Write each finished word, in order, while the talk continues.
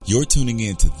You're tuning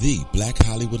in to the Black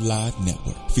Hollywood Live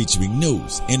Network, featuring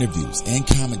news, interviews, and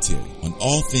commentary on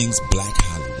all things Black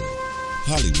Hollywood.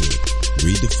 Hollywood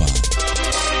redefined.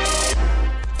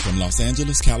 From Los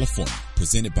Angeles, California,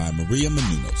 presented by Maria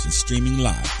Menounos and streaming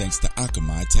live thanks to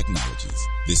Akamai Technologies.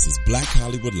 This is Black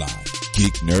Hollywood Live,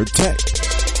 Geek Nerd Tech,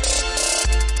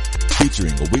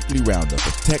 featuring a weekly roundup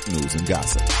of tech news and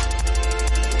gossip.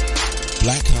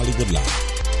 Black Hollywood Live,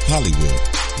 Hollywood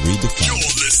redefined. You're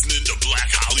listening to Black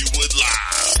Hollywood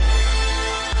Live.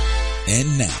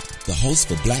 And now, the host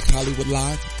for Black Hollywood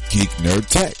Live, Geek Nerd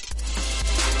Tech.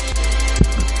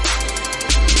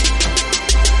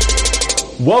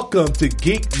 Welcome to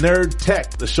Geek Nerd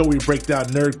Tech, the show where we break down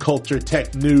nerd culture,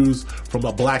 tech news from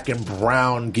a black and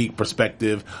brown geek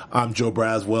perspective. I'm Joe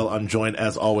Braswell. I'm joined,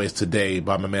 as always, today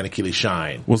by my man, Akili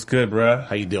Shine. What's good, bruh?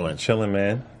 How you doing? Chilling,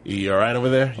 man. You all right over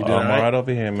there? You doing I'm all right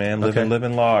over here, man.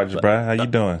 Living large, bruh. How you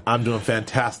doing? I'm doing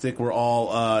fantastic. We're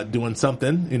all doing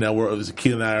something. You know,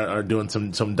 Akili and I are doing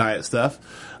some diet stuff.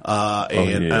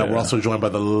 We're also joined by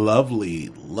the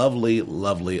lovely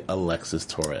Alexis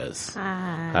Torres.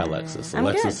 Hi. Hi, Alexis. I'm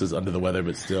Alexis good. is under the weather,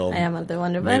 but still I am under the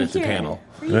weather, but made I'm it to here panel.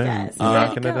 for you guys. You're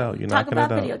knocking it out. You're Talk knocking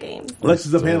about it out. video games.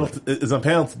 Alexis is on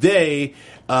panel today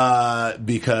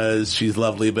because she's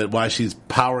lovely, but why she's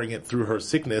powering it through her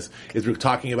sickness is we're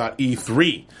talking about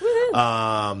E3,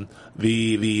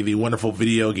 the wonderful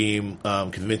video game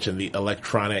convention, the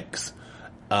Electronics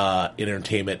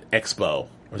Entertainment Expo.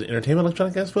 Was it Entertainment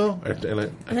Electronic Expo? I can't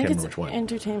remember which one.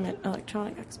 Entertainment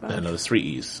Electronic Expo. No, there's 3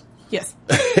 E's. Yes.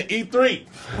 E3,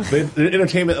 the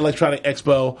Entertainment Electronic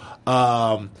Expo.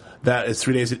 That is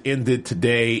 3 days. It ended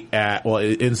today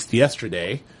it ends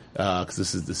yesterday. Cause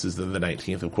this is the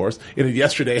 19th, of course. It ended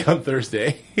yesterday on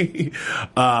Thursday.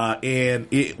 And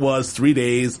it was 3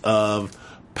 days of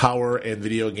power and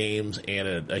video games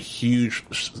and a huge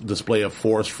display of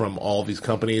force from all these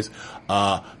companies.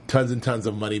 Tons and tons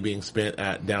of money being spent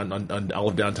on all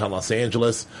of downtown Los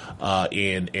Angeles,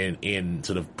 in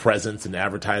sort of presence and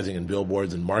advertising and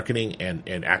billboards and marketing and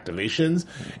activations.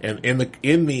 And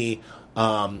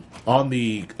on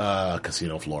the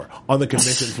casino floor, on the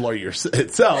convention floor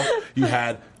itself, you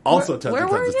had also tons and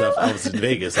tons of stuff. I was in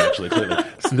Vegas, actually, clearly.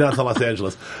 It's downtown Los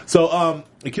Angeles. So,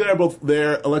 Akili and I are both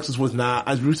there. Alexis was not.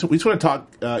 We just want to talk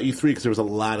E3 because there was a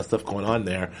lot of stuff going on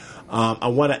there. I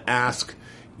want to ask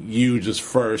you just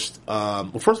first.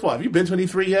 First of all, have you been to an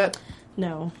E3 yet?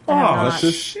 No. I have not. That's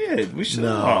just shit. We should.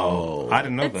 No. I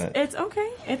didn't know that. It's okay.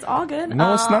 It's all good.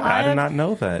 No, it's not. I did not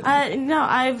know that.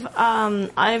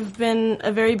 I've been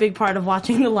a very big part of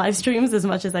watching the live streams as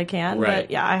much as I can. Right.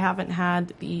 But yeah, I haven't had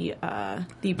the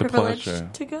privilege pleasure.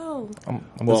 to go.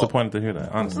 I'm disappointed to hear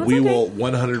that, honestly. We okay. will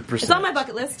 100%. It's on my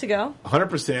bucket list to go.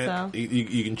 100%. So.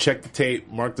 You can check the tape.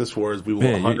 Mark this for us. We will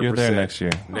Yeah, 100%. you're there next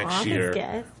year. Next Aw, year.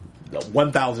 thanks, guys.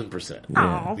 1,000%.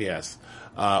 Aw. Yes.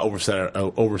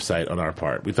 Oversight on our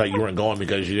part. We thought you weren't going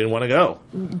because you didn't want to go.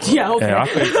 Yeah, okay. Yeah,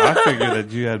 I figured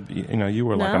that you had, you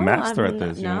were like a master at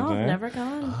this. You know what I'm saying? never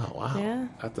gone. Oh, wow. Yeah.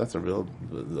 That's a real.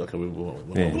 Okay, we'll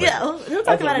Yeah, we'll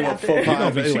talk about it after.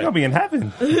 She's gonna be in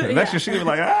heaven. Next year she's gonna be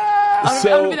like, ah. I'm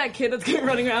gonna be that kid that's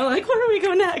running around like, where do we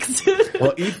go next?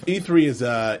 Well,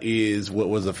 E3 is what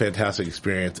was a fantastic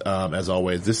experience. As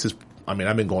always, this is. I mean,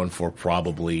 I've been going for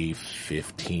probably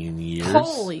 15 years.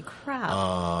 Holy crap!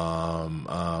 I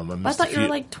thought you were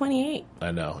like 28. I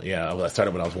know. Yeah, I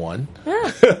started when I was 1.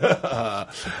 Yeah.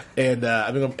 And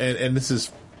I've been and this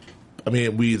is. I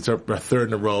mean, it's our third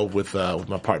in a row with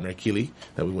my partner Akili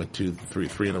that we went to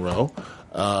three in a row,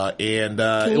 and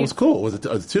it was cool. Was it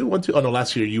 2? 1, 2? Oh no,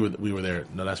 last year we were there.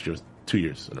 No, last year was 2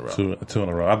 years in a row. Two in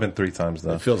a row. I've been 3 times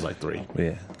though. It feels like 3.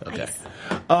 Yeah. Okay.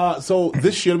 So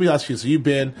this year, let me ask you. So you've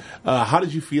been. How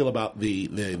did you feel about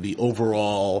the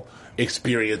overall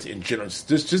experience in general,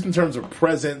 just in terms of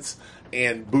presence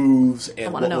and booths and I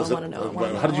wanna know.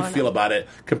 How did you feel about it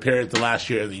compared to last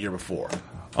year and the year before?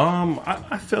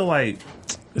 I feel like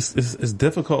it's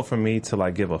difficult for me to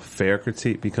like give a fair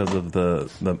critique because of the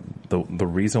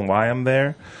reason why I'm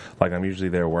there. Like I'm usually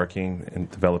there working and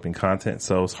developing content,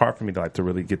 so it's hard for me to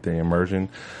really get the immersion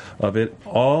of it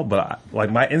all. But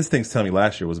my instincts tell me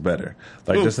last year was better.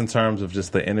 Like just in terms of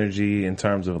just the energy, in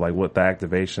terms of like what the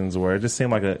activations were, it just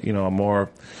seemed like a more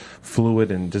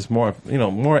fluid and just more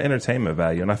entertainment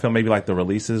value. And I feel maybe like the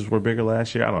releases were bigger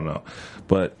last year. I don't know,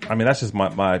 but I mean that's just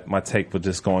my take for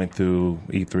just going through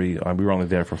E3. We were only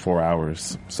there for 4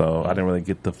 hours, so I didn't really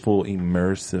get the full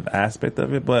immersive aspect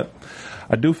of it. But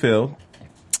I do feel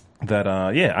that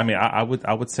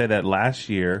I would say that last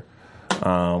year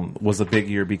was a big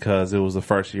year because it was the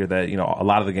first year that a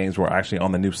lot of the games were actually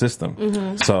on the new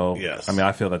system. So Yes. I mean,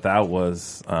 I feel that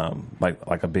was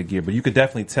like a big year. But you could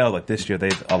definitely tell that this year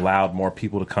they've allowed more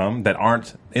people to come that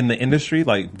aren't in the industry,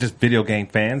 like just video game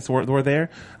fans were there.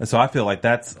 And so I feel like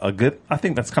that's a good. I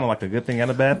think that's kind of like a good thing and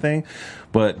a bad thing.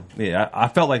 But yeah, I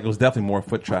felt like it was definitely more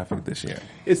foot traffic this year.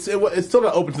 It's still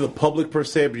not open to the public per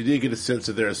se, but you did get a sense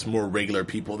that there's more regular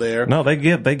people there. No, they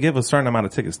give a certain amount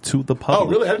of tickets to the public.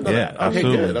 Oh, really? I didn't know Yeah, that. Okay,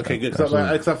 absolutely. good. Okay, good.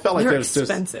 Absolutely. Because I felt like They're there's just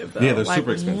expensive, though. Yeah, they're like,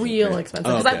 super expensive. real Yeah. expensive.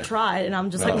 Because Okay. I've tried, and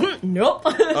I'm just like, nope.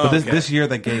 But Okay. this year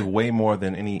they gave way more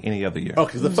than any other year. Oh,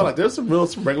 because I felt like there's some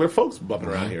regular folks bumping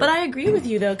around here. But I agree with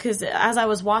you though, because as I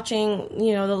was watching,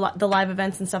 the live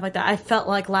events and stuff like that, I felt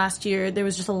like last year there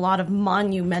was just a lot of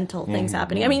monumental things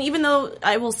happening. I mean, even though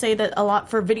I will say that a lot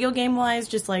for video game wise,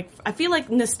 just like I feel like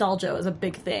nostalgia is a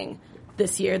big thing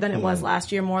this year than it was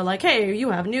last year. More like, hey, you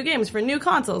have new games for new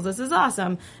consoles. This is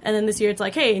awesome. And then this year it's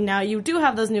like, hey, now you do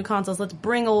have those new consoles. Let's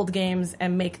bring old games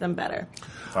and make them better.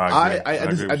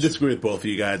 I disagree with both of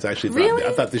you guys. I actually Really?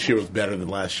 I thought this year was better than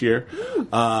last year.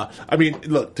 I mean,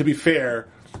 look, to be fair,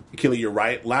 Keely, you're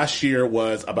right. Last year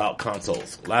was about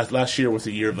consoles. Last year was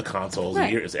the year of the consoles. Right.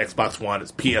 The year it's Xbox One,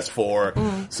 it's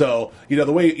PS4. So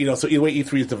the way the way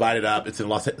E3 is divided up, it's in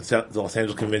the Los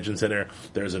Angeles Convention Center.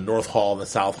 There's a North Hall and the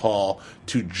South Hall,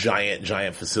 two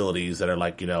giant facilities that are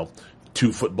like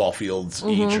 2 football fields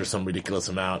each or some ridiculous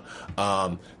amount.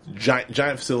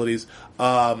 Giant facilities.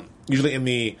 Usually in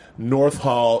the North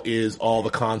Hall is all the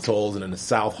consoles, and in the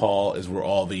South Hall is where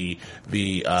all the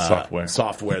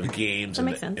software, the games, That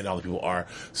makes sense. and all the people are.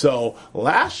 So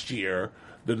last year,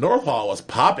 the North Hall was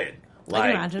popping.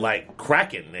 imagine. Like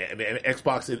cracking. And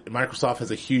Microsoft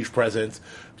has a huge presence.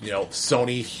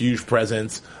 Sony, huge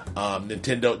presence.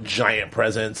 Nintendo, giant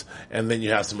presence. And then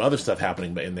you have some other stuff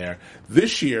happening in there.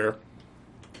 This year,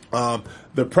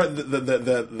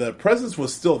 the presence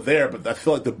was still there, but I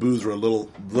feel like the booths were a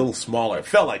little smaller. It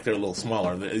felt like they're a little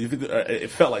smaller. It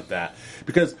felt like that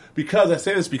because I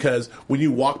say this because when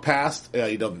you walk past,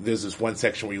 there's this one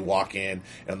section where you walk in,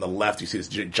 and on the left you see this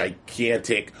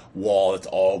gigantic wall that's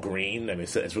all green. I mean,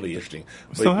 it's really interesting.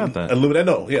 Still have that? I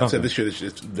know. Yeah, Okay. so this year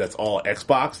that's all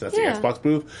Xbox. That's Yeah. the Xbox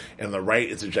booth, and on the right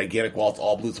it's a gigantic wall. It's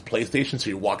all blue. It's a PlayStation. So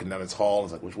you're walking down this hall, and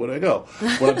it's like, which way do I go?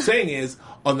 What I'm saying is,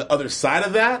 on the other side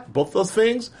of that, both those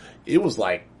things, it was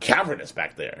like cavernous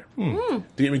back there.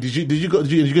 Did you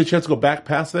get a chance to go back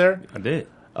past there? I did.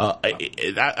 I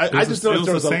just noticed It was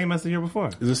there the same as the year before.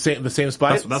 is the same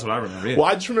spot. That's what I remember. Yeah. Well,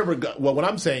 I just remember. Well, what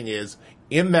I'm saying is,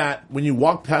 in that when you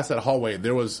walked past that hallway,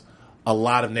 there was a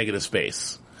lot of negative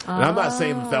space. And I'm not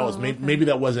saying that was maybe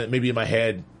that wasn't maybe in my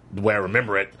head the way I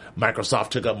remember it. Microsoft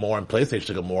took up more and PlayStation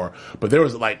took up more, but there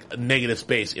was like negative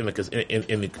space in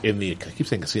the I keep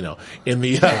saying casino in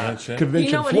the convention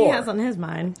You know what floor. he has on his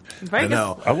mind. Right? I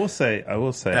know. I will say.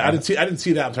 I didn't see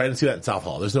that. I'm sorry, I didn't see that in South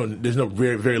Hall. There's no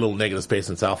very little negative space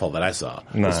in South Hall that I saw.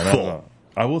 No, It's no, full. no.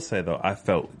 I will say though, I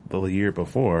felt the year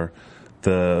before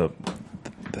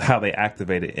how they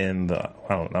activated in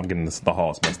I'm getting the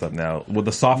halls messed up now with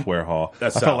the software hall.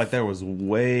 That's I South. felt like there was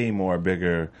way more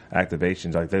bigger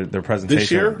activations. Like their presentation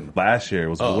This year? last year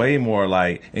was way more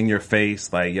like in your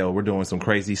face. Like, yo, we're doing some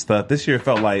crazy stuff. This year it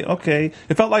felt like okay.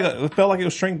 It felt like it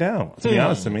was shrink down. To be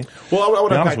honest to me. Well, I would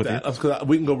Be unpack honest with that. you. Because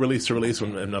we can go release to release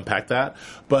and unpack that.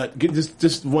 But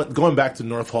going back to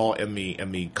North Hall and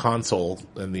the console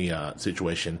and the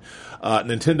situation,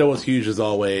 Nintendo was huge as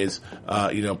always.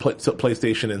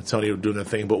 PlayStation and Sony were doing their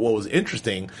thing. But what was interesting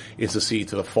is to see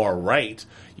to the far right,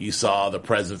 you saw the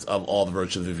presence of all the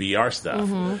virtual VR stuff.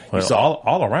 You Well, saw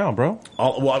all around, bro.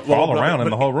 all around in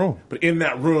the whole room. But in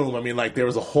that room, I mean, like there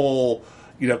was a whole.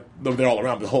 They're all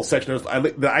around. The whole section.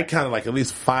 I counted like at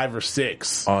least 5 or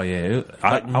 6. Oh yeah,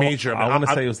 major. I want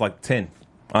to say it was like 10.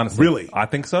 Honestly, Really? I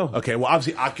think so. Okay, well,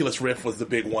 obviously, Oculus Rift was the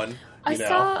big one.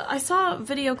 I saw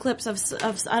video clips of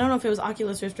I don't know if it was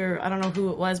Oculus Rift or I don't know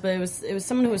who it was, but it was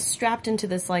someone who was strapped into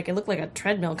this it looked like a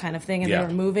treadmill kind of thing, and Yeah. they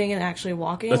were moving and actually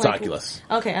walking. That's like, Oculus.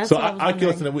 Okay, that's so what I was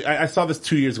Oculus, wondering. and I saw this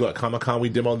 2 years ago at Comic-Con. We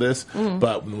demoed this,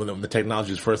 but when the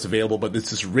technology was first available. But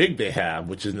it's this rig they have,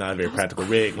 which is not a very practical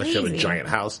rig unless you have a crazy. giant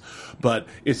house. But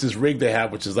it's this rig they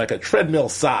have, which is like a treadmill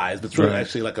size, but it's really Right.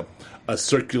 actually like a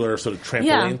circular sort of trampoline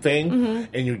Yeah. thing.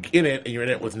 And you're in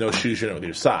it with no shoes, you're in it with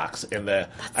your socks. And the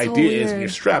so idea is weird. you're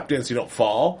strapped in so you don't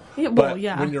fall. Yeah, well, but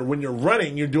yeah. when you're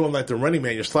running, you're doing like the Running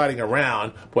Man. You're sliding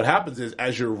around. What happens is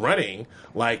as you're running,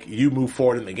 like you move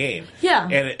forward in the game. Yeah.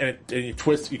 And you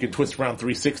twist. You can twist around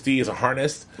 360 as a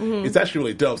harness. It's actually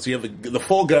really dope. So you have the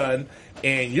full gun,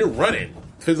 and you're running,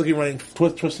 physically running,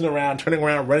 twisting around, turning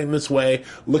around, running this way,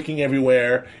 looking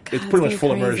everywhere. It's pretty much it's full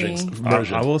crazy.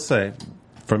 immersion. I will say,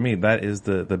 For me, that is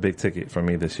the big ticket for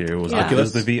me this year. It was, Yeah. it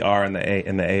was the VR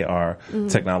and the AR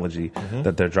technology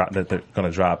that they're going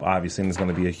to drop. Obviously, and it's going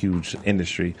to be a huge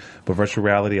industry. But virtual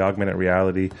reality, augmented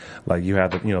reality, like you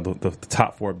have the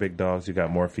top 4 big dogs. You got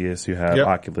Morpheus, you have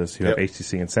Oculus, you have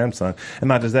HTC and Samsung, and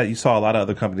not just that. You saw a lot of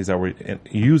other companies that were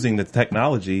using the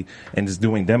technology and just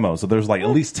doing demos. So there's like at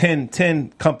least 10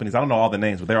 companies. I don't know all the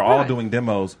names, but they're all doing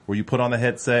demos where you put on the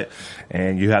headset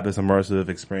and you have this immersive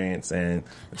experience, and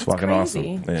it's fucking crazy.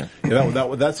 awesome. Yeah.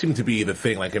 That seemed to be the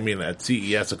thing. Like, I mean, at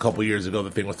CES a couple years ago,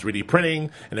 the thing was 3D printing,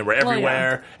 and they were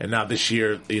everywhere. And now this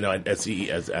year, at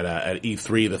CES, at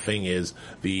E3, the thing is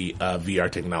the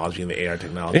VR technology and the AR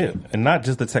technology. Yeah, and not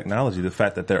just the technology, the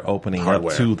fact that they're opening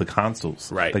Hardware. up to the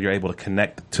consoles, Right. that you're able to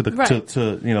connect to the Right. to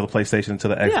the PlayStation, to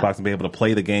the Xbox, and be able to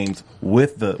play the games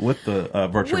with the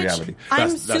virtual Which reality. I'm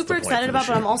That's the super point excited for about, this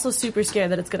but I'm year. also super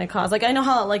scared that it's going to cause. Like, I know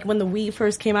how like when the Wii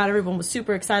first came out, everyone was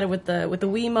super excited with the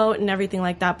Wiimote and everything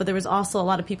like that. But there was also a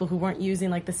lot of people who weren't using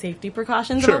like the safety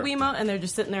precautions Sure. of a Wiimote, and they're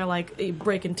just sitting there like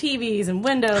breaking TVs and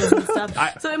windows and stuff.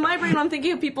 So in my brain, I'm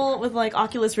thinking of people with like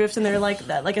Oculus Rifts, and they're like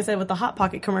that. Like I said, with the Hot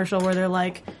Pocket commercial, where they're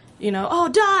like, oh,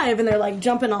 dive, and they're like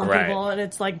jumping on Right. people, and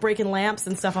it's like breaking lamps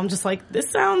and stuff. I'm just like, this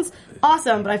sounds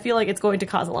awesome, but I feel like it's going to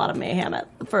cause a lot of mayhem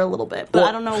for a little bit. But Well-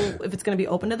 I don't know if it's going to be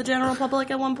open to the general public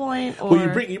at one point. Or Well, you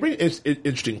bring an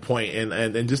interesting point,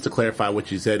 and just to clarify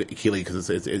what you said, Keely, because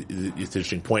it's an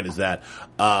interesting point, is that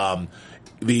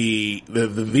the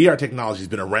VR technology has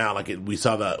been around. Like we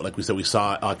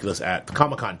saw Oculus at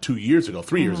Comic-Con 2 years ago,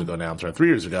 3 years ago now. I'm sorry, 3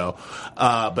 years ago.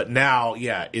 But now,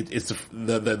 it's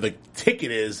the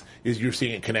ticket is you're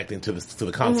seeing it connecting to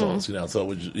the consoles, so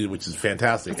which is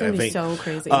fantastic. It's gonna I be think so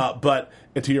crazy. But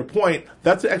to your point,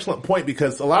 that's an excellent point,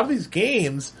 because a lot of these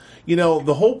games,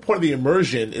 the whole point of the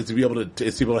immersion is to be able to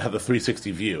have the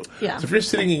 360 view. Yeah. So if you're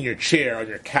sitting in your chair on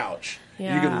your couch, you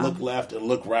Yeah. can look left and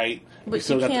look right. but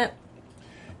still you got can't.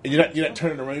 and you're not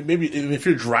turning around. Maybe if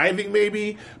you're driving,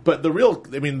 maybe. But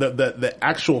the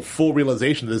actual full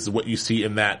realization of this is what you see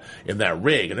in that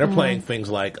rig, and they're playing things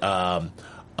like.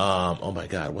 Oh my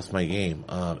God, what's my game?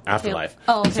 Afterlife.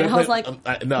 Oh, okay. So I was like,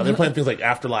 no, they're playing things like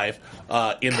Afterlife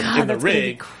in the that's gonna be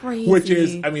rig, crazy. which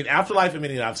is, Afterlife.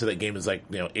 Obviously that game is like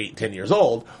 8-10 years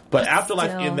old, but Afterlife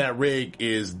still. in that rig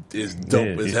is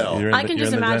dope as hell. I can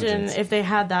just imagine if they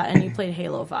had that and you played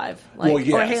Halo 5, Well, or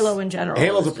yes. Halo in general.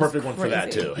 Halo's a It's perfect just one for that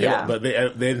crazy. too. Halo, Yeah. but they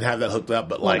didn't have that hooked up.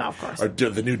 But Well, no, of course. or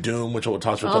the new Doom, which we'll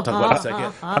talk about in a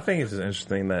second. I think it's just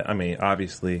interesting that,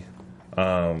 obviously,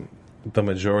 the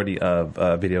majority of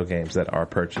video games that are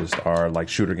purchased are like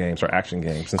shooter games or action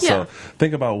games. And Yeah. so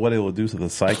think about what it will do to the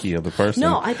psyche of the person.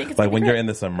 No, I think it's like gonna be when you're great. in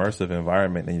this immersive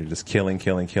environment and you're just killing,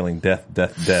 death.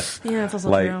 Yeah, it's also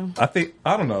like, true.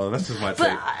 I don't know. That's just my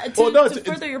But take. to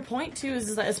further your point too,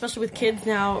 is that especially with kids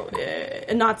now,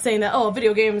 and not saying that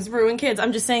video games ruin kids.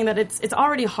 I'm just saying that it's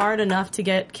already hard enough to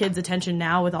get kids' attention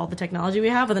now with all the technology we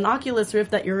have. With an Oculus Rift,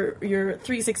 that your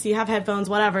 360, you have headphones,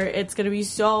 whatever, it's going to be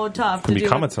so tough to Be do.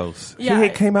 comatose. Yeah.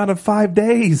 It came out in 5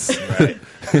 days. Right.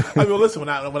 Listen, when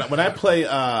I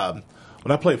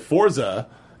play Forza,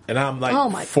 and I'm like Oh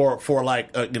my- for like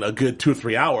a good 2 or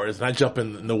 3 hours, and I jump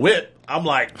in the whip, I'm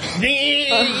like,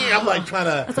 I'm like trying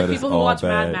to. It's like That people is who all watch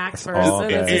bad. Mad Max It's first, all and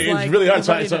bad. it's, just It's like, really hard.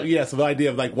 everybody So the idea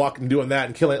of like walking, doing that,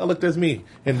 and killing. Oh, look, there's me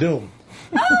in Doom.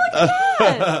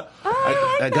 I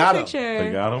I like got that him. picture.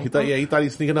 You got him? He thought he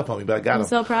was sneaking up on me, but I got I'm him.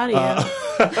 so proud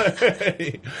of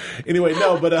you. Anyway,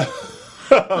 no, but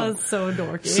That's so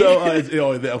dorky.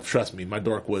 so trust me, my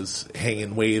dork was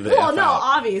hanging way the. well, F no, out.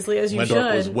 obviously, as you My should.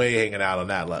 dork was way hanging out on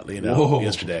that, Whoa.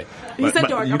 yesterday. You said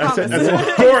dork, I promise.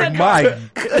 dork. My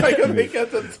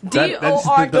That's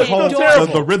D-O-R-K, the whole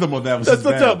dork. the rhythm of that was that's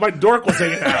just bad. my dork was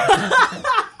hanging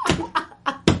out.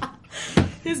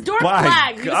 His dork My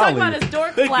flag. He was talking golly. about his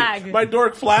dork Thank flag. you. My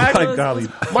dork flag. My golly.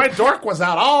 My dork was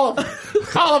out all of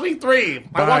E3.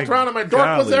 I My walked around and my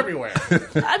dork was golly. everywhere.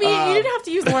 I mean, you didn't have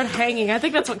to use the word hanging. I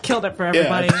think that's what killed it for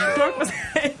everybody. Yeah. Dork was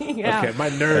hanging out. Okay, my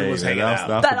nerd was hanging out.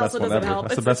 That That's the also best one doesn't ever. help.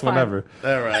 That's the It's best one fine. ever.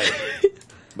 All right.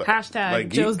 Hashtag Like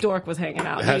geek? Joe's dork was hanging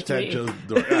out. Hashtag E3. Joe's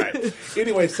dork. All right.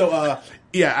 Anyway, so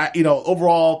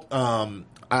overall,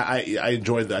 I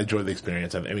enjoyed the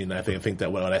experience. I think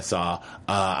that what I saw,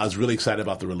 I was really excited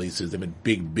about the releases. They've been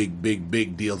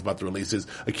big deals about the releases.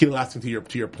 Akila, last thing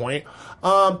to your point,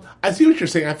 I see what you're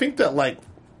saying. I think that like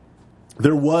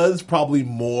there was probably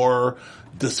more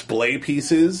display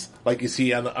pieces, like you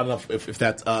see. I don't know if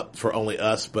that's up for only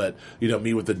us, but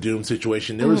me with the Doom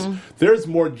situation, there's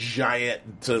more giant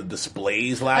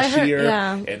displays last I heard- year,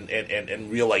 yeah. and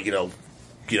real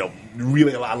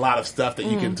really a lot of stuff that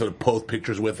you can sort of post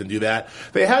pictures with and do that.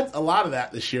 They had a lot of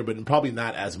that this year, but probably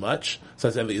not as much. So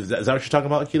is that what you're talking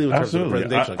about, Keely?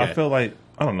 Absolutely. I feel like,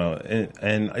 I don't know,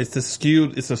 and it's a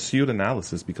skewed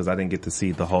analysis because I didn't get to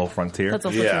see the whole frontier. That's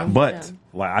also true. But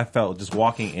like I felt just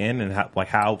walking in and how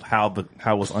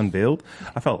it was unveiled,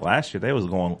 I felt last year they was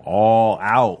going all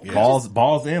out,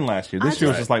 balls in last year. This year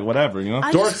was just like whatever,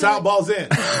 Dorks out, balls in.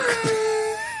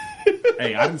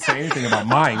 Hey, I didn't say anything about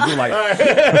mine. You're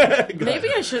like, maybe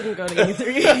I shouldn't go to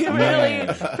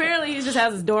E3. Apparently he just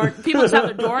has his dork. People just have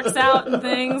their dorks out and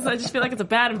things. I just feel like it's a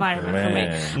bad environment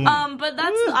for me. But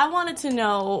I wanted to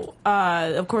know,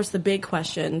 of course, the big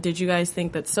question. Did you guys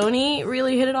think that Sony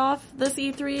really hit it off this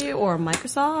E3 or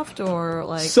Microsoft or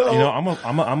like? So, I'm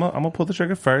gonna pull the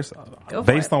trigger first.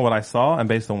 Based on what I saw and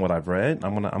based on what I've read,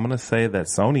 I'm gonna say that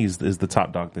Sony is the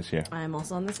top dog this year. I am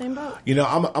also on the same boat.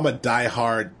 I'm a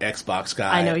diehard Xbox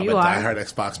guy. I know you are. I'm a diehard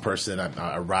Xbox person.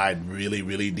 I ride really,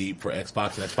 really deep for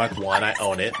Xbox and Xbox One. I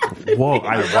own it. Whoa,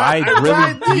 I ride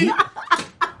really deep?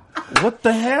 What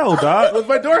the hell, dog? With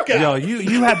my dork out. Yo,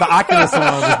 you had the Oculus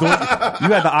on. You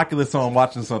had the Oculus on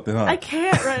watching something, huh? I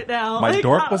can't right now. My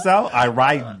dork was out. I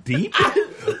ride deep.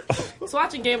 He's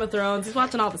watching Game of Thrones. He's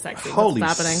watching all the sex scenes. Holy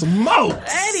that's happening.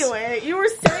 smokes! Anyway, you were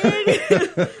saying.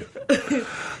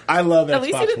 I love Xbox One. At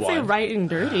least you didn't say right and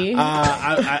dirty.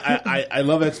 I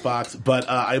love Xbox, but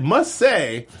I must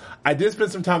say I did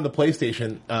spend some time on the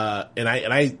PlayStation,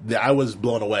 and I was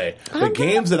blown away. The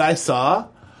games that I saw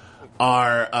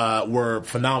were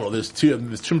phenomenal. There's two in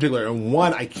particular, and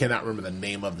one I cannot remember the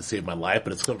name of to save my life,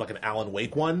 but it's sort of like an Alan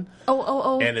Wake one.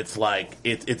 Oh. And it's like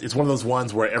it's one of those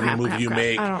ones where every move you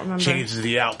make changes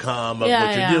the outcome of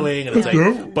what you're doing, and it's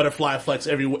like butterfly flex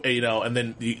and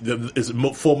then it's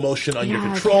full motion on your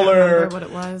controller. I can't remember what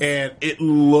it was. And it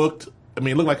looked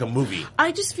like a movie.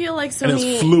 I just feel like Sony. And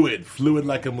it was fluid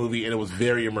like a movie, and it was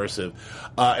very immersive.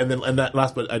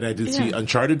 And I did see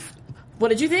Uncharted. What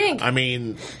did you think?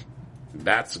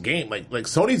 That's a game. Like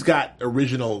Sony's got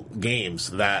original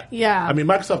games that. Yeah.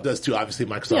 Microsoft does too. Obviously,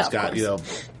 Microsoft's got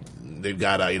they've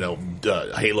got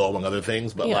Halo among other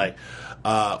things, but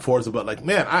Forza. But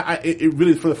man, it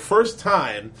really for the first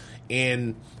time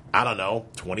in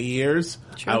 20 years,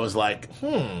 I was like,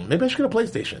 maybe I should get a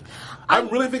PlayStation. I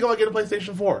really think I'll get a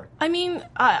PlayStation 4.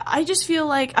 I just feel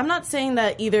like, I'm not saying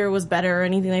that either was better or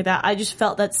anything like that. I just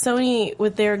felt that Sony,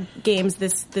 with their games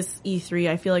this E3,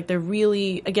 I feel like they're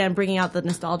really, again, bringing out the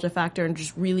nostalgia factor and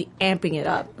just really amping it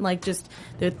up.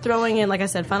 They're throwing in, like I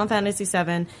said, Final Fantasy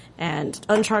VII and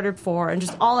Uncharted 4 and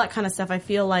just all that kind of stuff. I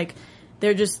feel like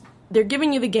they're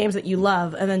giving you the games that you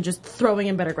love and then just throwing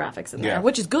in better graphics in there,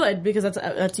 which is good because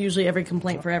that's usually every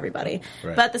complaint for everybody.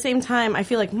 Right. But at the same time, I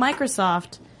feel like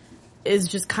Microsoft is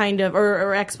just kind of,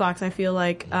 or Xbox, I feel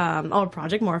like,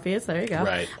 Project Morpheus, there you go.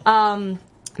 Right.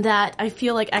 That I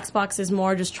feel like Xbox is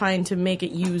more just trying to make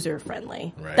it user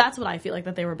friendly. Right. That's what I feel like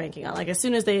that they were banking on. Like as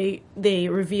soon as they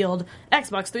revealed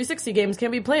Xbox 360 games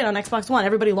can be played on Xbox One,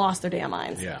 everybody lost their damn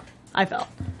minds. Yeah. I felt.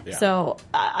 Yeah. So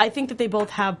I think that they both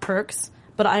have perks.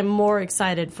 But I'm more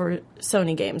excited for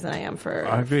Sony games than I am for.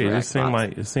 I agree. For it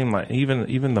seemed like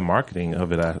even the marketing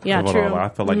of it. True. I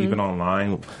felt like even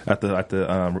online at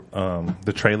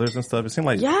the trailers and stuff, it seemed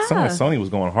like Sony was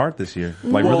going hard this year,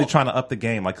 really trying to up the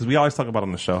game. Like because we always talk about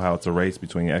on the show how it's a race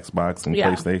between Xbox and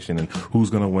PlayStation and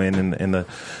who's going to win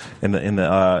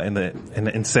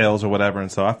in sales or whatever.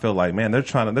 And so I feel like they're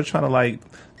trying to like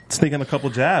sneak in a couple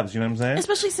jabs, you know what I'm saying?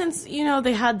 Especially since,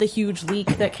 they had the huge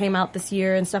leak that came out this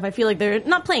year and stuff. I feel like they're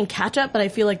not playing catch up, but I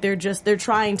feel like they're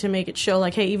trying to make it show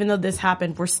like, hey, even though this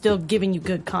happened, we're still giving you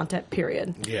good content,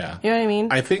 period. Yeah. You know what I mean?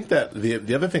 I think that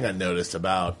the other thing I noticed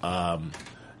about,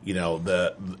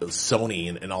 the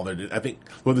Sony and all their, I think,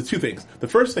 the two things. The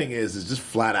first thing is just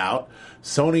flat out,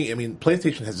 Sony,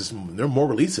 PlayStation has there are more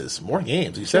releases, more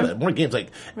games. You said that, more games. Like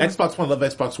Xbox One, I love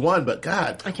Xbox One, but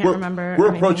God, I can't remember.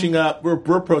 We're approaching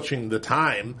we're approaching the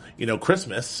time,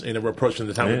 Christmas, we're approaching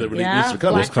the time of the release are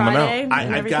coming. Black Friday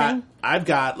out. I've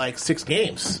got like 6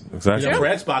 games exactly for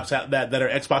Xbox that are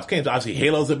Xbox games. Obviously,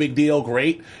 Halo's a big deal,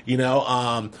 great.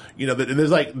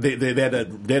 There's like they had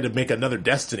to make another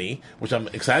Destiny, which I'm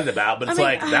excited about. But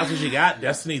that's what you got.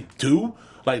 Destiny 2.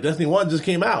 Like Destiny 1 just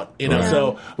came out,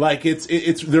 so like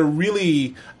they're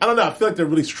really, I don't know, I feel like they're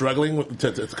really struggling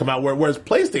to come out whereas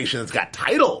PlayStation has got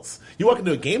titles. You walk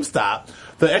into a GameStop,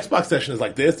 the Xbox section is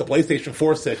like this, the PlayStation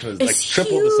 4 section is like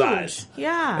triple the size.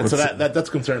 Yeah. And so that's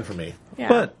a concern for me.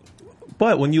 Yeah.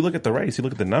 But when you look at the race, you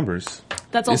look at the numbers.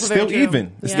 That's It's also very still true.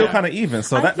 even. It's Yeah. still kind of even.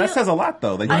 So I that feel- says a lot,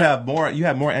 though. That you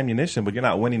have more ammunition, but you're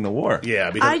not winning the war. Yeah,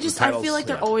 because I the titles, feel like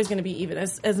they're yeah. always going to be even.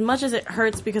 As much as it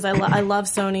hurts because I love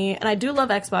Sony and I do love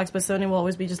Xbox, but Sony will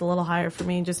always be just a little higher for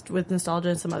me, just with nostalgia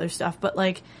and some other stuff. But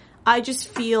like, I just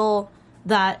feel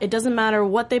that it doesn't matter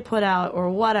what they put out or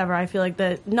whatever. I feel like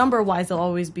that number wise they'll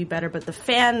always be better, but the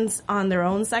fans on their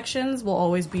own sections will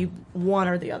always be one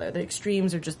or the other. The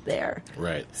extremes are just there.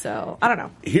 Right. So I don't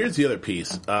know. Here's the other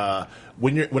piece.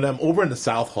 When I'm over in the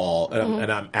South Hall and, Mm-hmm.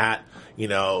 and I'm at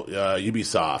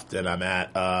Ubisoft and I'm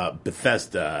at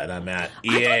Bethesda and I'm at EA,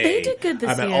 thought they did good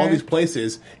this I'm at year. all these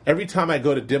places. Every time I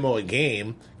go to demo a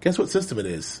game, guess what system it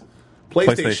is?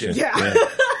 PlayStation.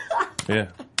 Yeah.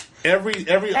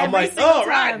 Every I'm like, single oh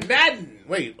right, time. Madden.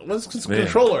 Wait, what's this Yeah.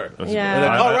 controller? Yeah. And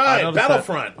then, all right, noticed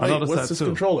Battlefront. I Wait, noticed what's that this too.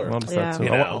 controller? I noticed Yeah. that too. You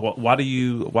know. Why do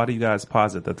you guys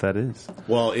posit that is?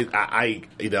 Well,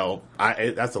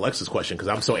 that's Alexa's question because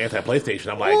I'm so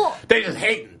anti-PlayStation. I'm like, Well, they just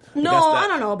hating. But No, that's not- I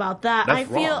don't know about that. that's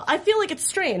wrong. I feel like it's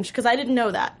strange because I didn't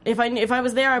know that. If I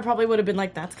was there, I probably would have been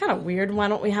like, "That's kind of weird. Why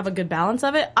don't we have a good balance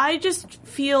of it?" I just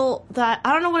feel that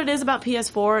I don't know what it is about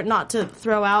PS4. Not to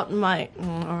throw out my,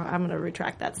 I'm going to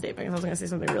retract that statement because I was going to say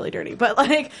something really dirty. But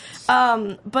like,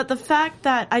 but the fact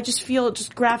that I just feel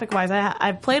just graphic wise,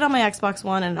 I've played on my Xbox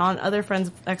One and on other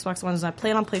friends' Xbox Ones, and I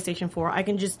played on PlayStation 4. I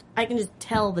can just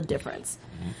tell the difference.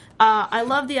 I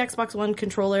love the Xbox One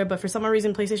controller, but for some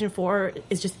reason, PlayStation 4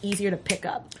 is just easier to pick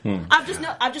up. I've just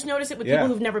noticed it with Yeah. people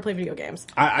who've never played video games.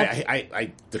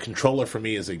 The controller for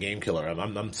me is a game killer.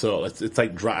 I'm so it's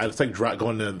like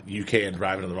going to UK and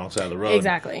driving on the wrong side of the road.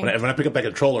 Exactly. When I pick up that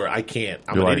controller, I can't.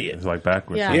 I'm You're an like, idiot. It's like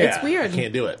backwards. Yeah. Yeah, It's weird. I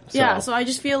can't do it. Yeah, so I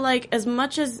just feel like as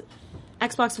much as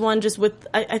Xbox One, just with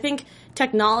I think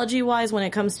technology wise, when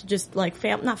it comes to just like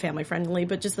not family friendly,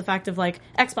 but just the fact of like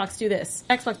Xbox do this,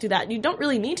 Xbox do that, you don't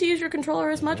really need to use your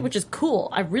controller as much, which is cool.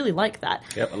 I really like that.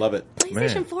 Yep, I love it.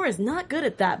 PlayStation Man. 4 is not good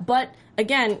at that, but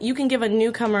again, you can give a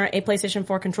newcomer a PlayStation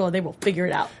 4 controller, they will figure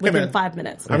it out within man. 5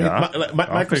 minutes. I mean, Yeah, I'll figure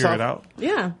Microsoft- it out.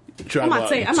 Yeah. Sure, I'm well,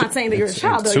 not saying that you're a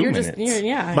child though. 2 You're just minutes.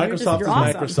 Microsoft you're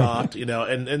is awesome.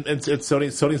 Microsoft, and it's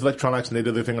Sony's electronics, and they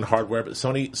do their thing on hardware. But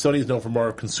Sony's known for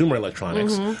more consumer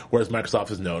electronics, whereas Microsoft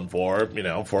is known for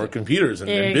for computers and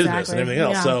business Exactly. and everything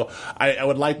else. Yeah. So I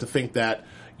would like to think that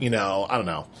I don't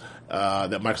know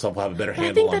that Microsoft will have a better I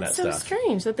handle think on that's that so stuff.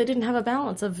 strange that they didn't have a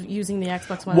balance of using the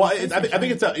Xbox One. Well, and I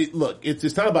think PlayStation.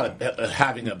 it's not about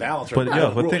having a balance. But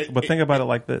think about it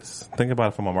like this. Think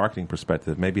about it from a marketing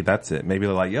perspective. Maybe that's it. Maybe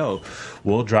they're like, "Yo,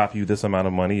 we'll drop you this amount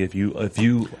of money if you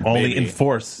only Maybe.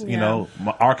 enforce,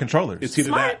 our controllers." It's either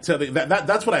Smart. that. So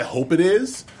that's what I hope it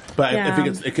is. But Yeah. I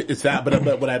think it's that.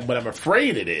 But what I'm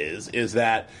afraid it is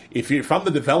that if I'm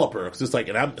the developer, because it's like,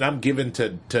 and I'm given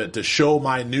to show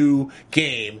my new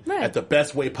game Right. at the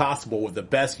best way possible with the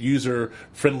best user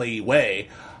friendly way.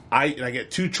 I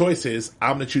get two choices.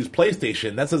 I'm going to choose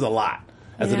PlayStation. That says a lot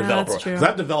as a Yeah, developer that's true. because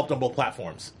I've developed on both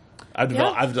platforms. I have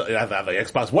Yeah. the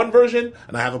Xbox One version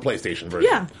and I have a PlayStation version.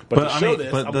 Yeah. But to show this,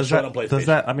 I'm going to does show it on PlayStation.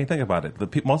 that? I mean, think about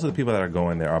it. Most of the people that are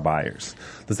going there are buyers.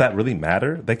 Does that really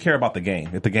matter? They care about the game.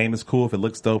 If the game is cool, if it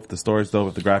looks dope, if the story's dope,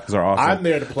 if the graphics are awesome. I'm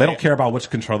there to play They don't it. care about which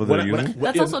controller they're using.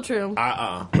 That's also true. When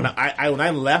I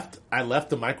left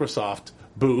the Microsoft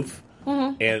booth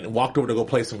and walked over to go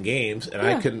play some games, and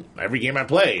I couldn't. Every game I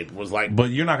played was like, But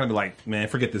you're not going to be like, man,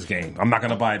 forget this game. I'm not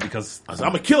going to buy it because I'm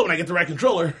gonna kill it when I get the right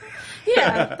controller.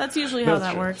 Yeah, that's usually how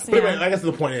that works. But anyway, Yeah. I guess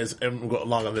the point is, and we'll go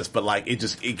along on this, but like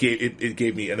it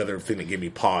gave me another thing that gave me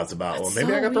pause about. That's Maybe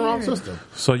so I got the wrong weird. system.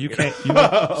 so you can't.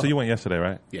 So you went yesterday,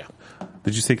 right? Yeah,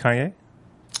 Did you see Kanye?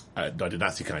 I did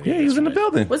not see Kanye. Yeah, he was in the yesterday.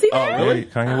 building. Was he there? Oh, really?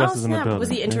 Yeah, Kanye West is in the snap. building. Was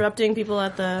he Yeah. interrupting people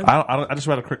at the? I just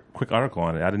read a quick article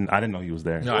on it. I didn't know he was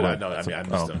there. No. I mean, I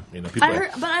missed him. People, I heard,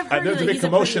 but I've heard there was a that big he's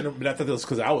commotion, a pretty, but I thought it was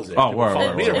because I was there. Oh, People word, followed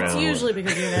word, me word, around. It's word. usually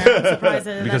because you're there. I'm surprised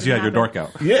that it because you had your doesn't dork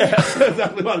out. Yeah,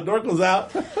 exactly. Well, the dork was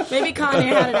out. happen. Maybe Kanye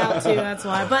had it out too. That's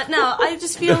why. But no, I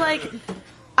just feel like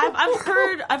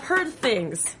I've heard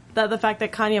things that the fact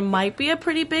that Kanye might be a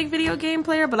pretty big video game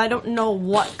player, but I don't know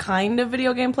what kind of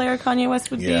video game player Kanye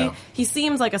West would Yeah. be. He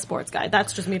seems like a sports guy.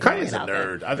 That's just me throwing Kanye's it a out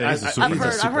there. nerd. He's a super I've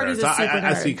heard he's a super I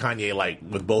nerd. see Kanye like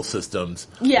with both systems,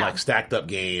 Yeah. like stacked up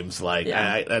games, like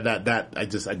Yeah. I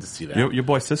just see that. Your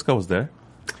boy Cisco was there.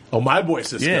 Oh, my boy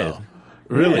Cisco. Yeah.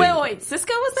 Really? Wait,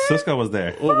 Cisco was there? Cisco was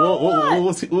there. What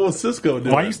was Cisco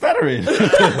doing? Why you stuttering?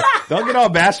 Don't get all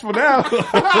bashful now.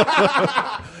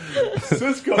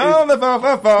 Cisco? No. Was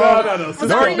that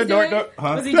what he was doing?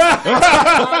 Huh? Was he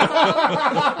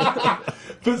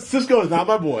Cisco is not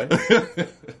my boy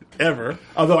ever.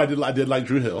 Although I did like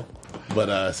Drew Hill.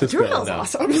 but Cisco, Drewell's no.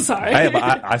 awesome. I'm sorry. Hey, but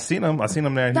I seen him. I seen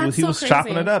him there. He That's was, he so was crazy.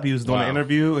 chopping it up. He was doing Wow. an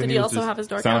interview. Did and he was also just have his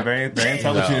dork sounded out? very, very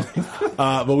intelligent.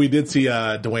 But we did see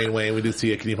Dwayne Wayne. We did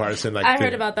see Kenny Hardison. Like, I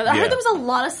heard about that. I heard there was a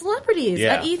lot of celebrities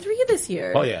Yeah. at E3 this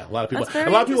year. Oh yeah, a lot of people. That's very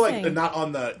A lot of people like interesting. not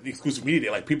on the exclusive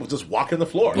media. Like people just walking the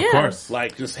floor. Yeah. Of course.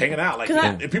 Like just hanging out. Like 'Cause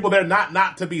and people there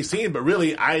not to be seen, but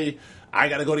really I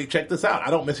got to go to check this out.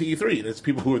 I don't miss E3. And it's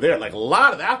people who are there. Like a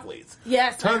lot of athletes.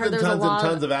 Yes, I tons heard and there was a tons lot and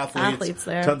tons of of athletes. athletes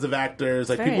there. Tons of actors.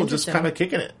 Like Very people just interesting. kind of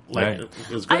kicking it. Like Right.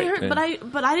 it was great. I heard,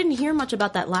 but I didn't hear much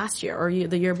about that last year or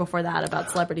the year before that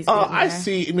about celebrities. being I there.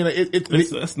 see. I mean,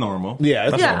 It's normal. yeah,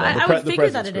 it's Yeah, normal. I The pre- would the figure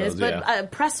that it presence is, grows, but yeah.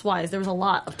 press-wise, there was a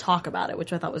lot of talk about it,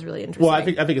 which I thought was really interesting. Well, I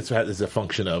think it's a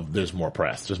function of there's more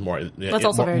press. There's more. That's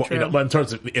also very true. But in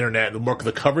terms of the internet, the more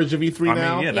the coverage of E3 I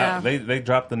now. mean, Yeah. they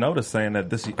dropped the notice saying that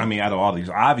this. I mean, out of all these,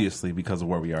 obviously because of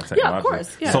where we are technologically,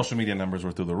 course, yeah. social media numbers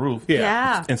were through the roof.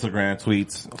 Yeah. Instagram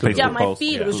tweets, Facebook Yeah, my posts.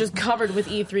 feed was just covered with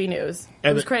E3 news.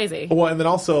 It was crazy. Well, and then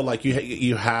also like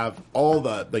you have all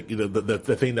the like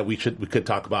the thing that we could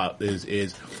talk about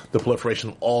is the proliferation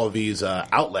of all of these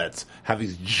outlets have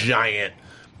these giant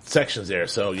sections there.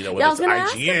 So I whether was it's gonna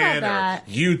ask IGN about that.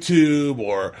 or YouTube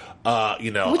or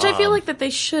Which I feel like that they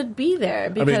should be there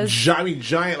because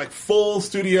giant like full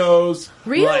studios.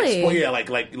 Really? Like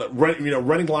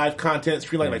running live content,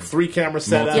 streaming like 3 camera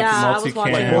setups. Yeah, I was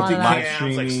watching Like a lot of that. Live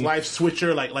multi-cams, like streaming. live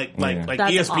switcher, like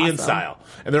That's ESPN awesome. style,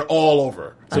 and they're all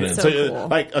over. That's so cool.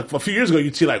 Like a few years ago,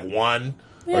 you'd see like 1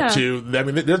 Yeah. or 2. I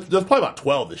mean, there's probably about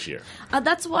 12 this year.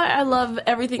 That's why I love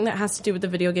everything that has to do with the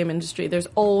video game industry. There's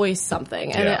always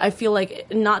something. And Yeah. I feel like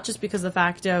not just because of the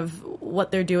fact of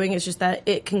what they're doing, it's just that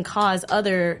it can cause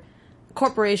other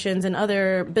corporations and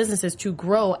other businesses to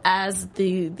grow as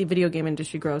the video game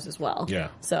industry grows as well. Yeah.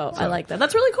 So I like that.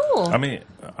 That's really cool. I mean,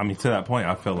 to that point,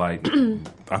 I feel like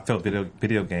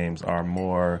video games are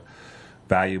more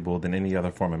valuable than any other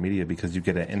form of media because you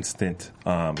get an instant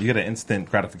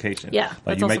gratification. Yeah, like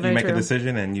that's you also make very a true.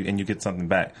 decision and you get something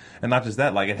back, and not just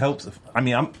that. Like it helps. I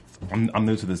mean, I'm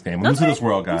new to this game. I'm That's new to right. this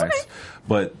world, That's guys. right.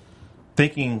 But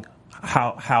thinking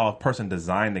how a person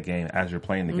designed the game as you're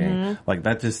playing the game, like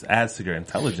that just adds to your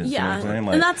intelligence. Yeah, you know what I'm saying?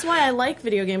 Like, and that's why I like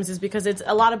video games is because it's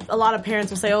a lot of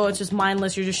parents will say, "Oh, it's just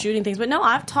mindless. You're just shooting things." But no,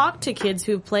 I've talked to kids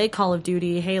who play Call of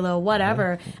Duty, Halo,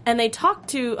 whatever, and they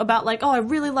talk about like, "Oh, I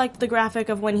really liked the graphic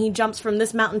of when he jumps from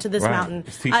this mountain to this right. mountain."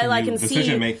 It's teaching I you can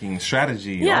decision see. making,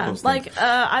 strategy. all Yeah, those like things.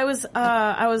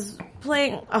 I was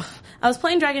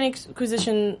playing Dragon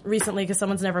Inquisition recently because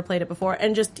someone's never played it before,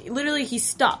 and just literally he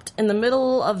stopped in the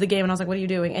middle of the game, and I was like, "What are you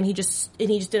doing?" And he just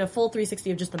did a full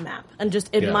 360 of just the map and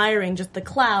just admiring just the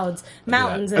clouds,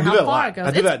 mountains, and I do how that a far lot. it goes.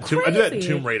 I do that. It's I do that in crazy.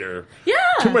 Tomb Raider. Yeah.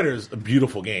 Tomb Raider is a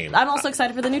beautiful game. I'm also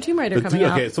excited for the new Tomb Raider coming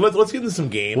out. Okay, so let's get into some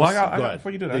games. Well, I Go got ahead.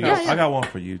 before you do that, Yeah. I got one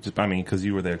for you. Just, I mean, because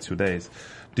you were there 2 days.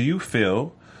 Do you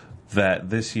feel that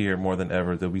this year more than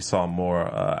ever that we saw more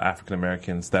African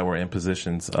Americans that were in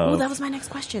positions of? Oh, that was my next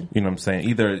question. You know what I'm saying?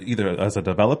 Either as a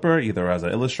developer, either as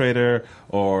an illustrator,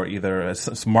 or either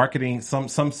as marketing,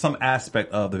 some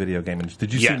aspect of the video game industry.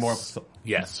 Did you see more?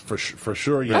 Yes, for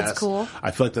sure. Yes, That's cool.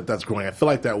 I feel like that's growing. I feel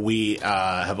like that we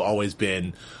have always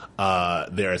been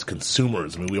there as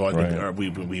consumers. I mean, we always Right.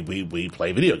 we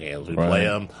play video games. We Right. play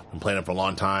them. We've been playing them for a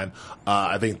long time.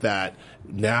 I think that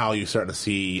now you're starting to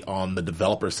see on the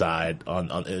developer side,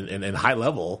 in high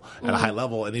level, at a high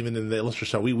level, and even in the illustrator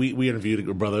side, we interviewed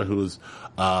a brother who's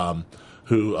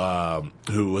who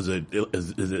was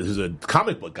who's a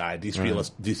comic book guy,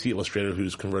 DC illustrator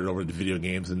who's converted over to video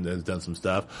games and has done some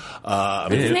stuff.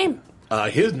 What's his name?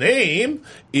 His name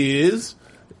is.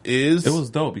 It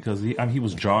was dope because he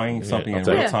was drawing something in I'll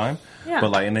tell real you. time, Yeah. but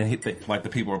like, and then the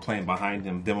people were playing behind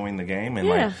him, demoing the game, and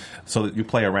Yeah. like, so that you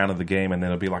play a round of the game, and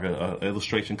then it'll be like a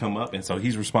illustration come up, and so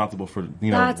he's responsible for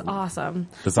That's awesome.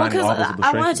 designing all those I wanted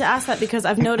illustrations. to ask that because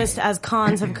I've noticed as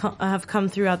cons have come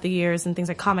throughout the years and things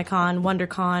like Comic-Con,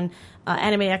 WonderCon,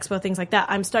 Anime Expo, things like that,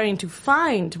 I'm starting to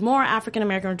find more African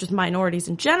American or just minorities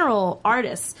in general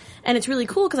artists, and it's really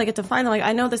cool because I get to find them. Like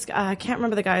I know this, I can't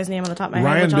remember the guy's name on the top of my head.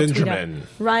 Ryan which I'll tweet out. Benjamin.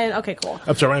 Ryan, okay, cool.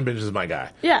 I'm sorry, Ryan Benjamin is my guy.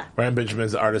 Yeah. Ryan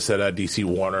Benjamin's the artist at DC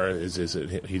Warner. He just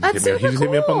That's hit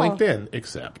me up on super LinkedIn.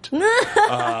 Except, Look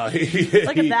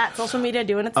at that, social media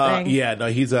doing its thing. yeah, no,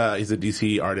 he's a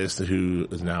DC artist who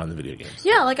is now in the video games.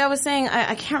 Yeah, like I was saying,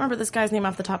 I can't remember this guy's name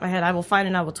off the top of my head. I will find it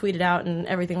and I will tweet it out and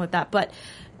everything like that. But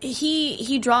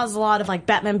he draws a lot of like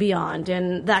Batman Beyond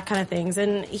and that kind of things.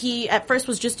 And he at first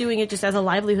was just doing it just as a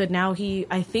livelihood. Now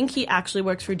I think he actually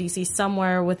works for DC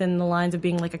somewhere within the lines of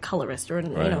being like a colorist or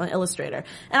an illustrator.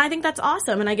 And I think that's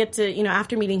awesome. And I get to,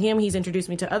 after meeting him, he's introduced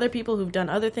me to other people who've done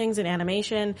other things in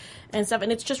animation and stuff.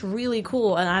 And it's just really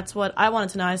cool. And that's what I wanted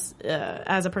to know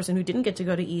as a person who didn't get to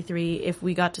go to E3, if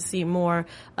we got to see more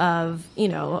of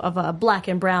a black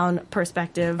and brown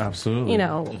perspective. Absolutely.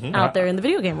 Out there in the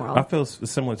video game world. I feel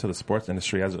similar to the sports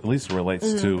industry as at least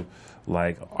relates to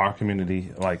like our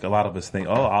community. Like a lot of us think,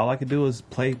 all I could do is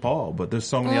play ball, but there's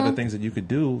so many other things that you could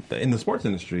do in the sports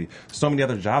industry. So many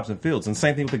other jobs and fields, and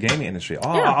same thing with the gaming industry.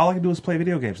 All I can do is play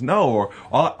video games. No, or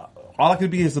all I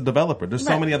could be is a developer. There's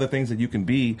so many other things that you can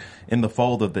be in the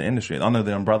fold of the industry, under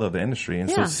the umbrella of the industry. And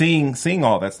so seeing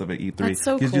all that stuff at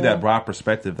E3 gives you that broad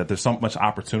perspective that there's so much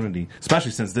opportunity,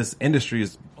 especially since this industry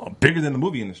is bigger than the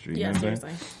movie industry. Yeah, you know what I'm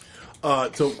saying? seriously.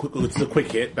 So it's a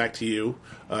quick hit back to you.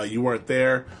 You weren't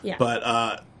there, but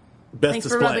best Thanks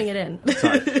display. for rubbing it in.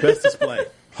 Sorry, best display.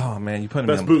 Oh man, you put me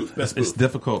Best on booth. It's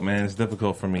difficult, man. It's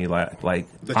difficult for me. Like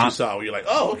That you saw where you're like,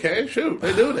 oh, okay, shoot,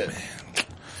 they're doing it.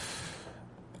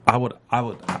 I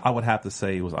would have to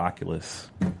say it was Oculus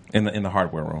in the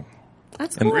hardware room.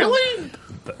 That's cool. Really?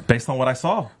 Based on what I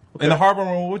saw in the hardware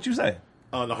room, what'd you say?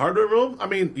 In the hardware room? I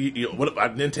mean, what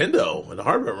about Nintendo in the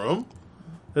hardware room?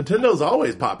 Nintendo's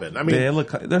always popping. I mean,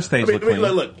 their stage look clean.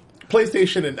 Look,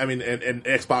 PlayStation and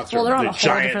Xbox Well, are they're on a whole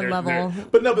giant. different level.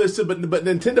 But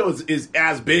Nintendo is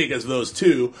as big as those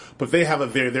two. But they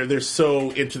have they're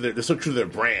so they're so true to their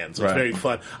brand. So it's very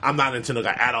fun. I'm not a Nintendo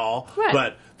guy at all,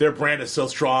 but their brand is so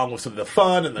strong with some of the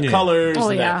fun and the colors. Oh,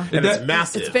 and it's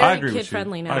massive. It's very kid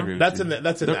friendly now. I agree with That's you. in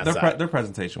that side. Their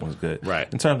presentation was good.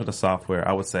 Right. In terms of the software,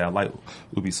 I would say I like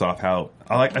Ubisoft.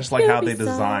 I just like how they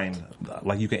designed.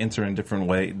 Like you can enter in different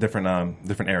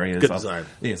areas. Good design.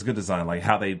 Yeah, it's good design. Like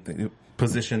how they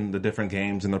position the different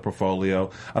games in their portfolio.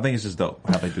 I think it's just dope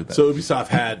how they do that. So Ubisoft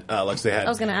had I was going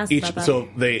to ask about that. So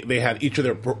they had each of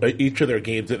their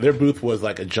games. Their booth was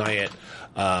like a giant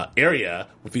area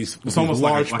with these almost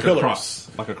large like pillars.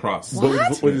 like a cross.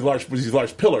 With these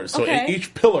large pillars. So Okay.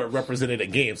 each pillar represented a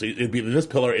game. So it'd be in this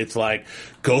pillar, it's like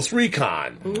Ghost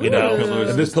Recon, Ooh.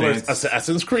 and this pillar is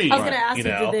Assassin's Creed. I was going to ask you,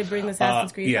 did they bring the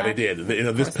Assassin's Creed Yeah, back? they did.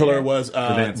 This pillar was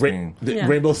dance game.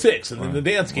 Rainbow Six, and then the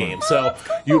dance game. So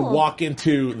you walk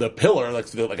into the pillar,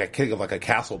 like a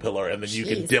castle pillar, and then you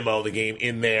can demo the game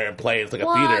in there and play. It's like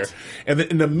a theater. And then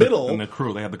in the middle, And the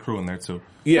crew, they had the crew in there too.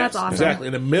 yes, That's awesome. exactly.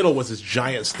 In the middle was this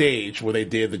giant stage where they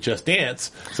did the Just Dance.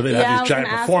 So they Yeah, I had was these giant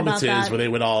gonna ask performances about that. where they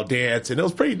would all dance, and it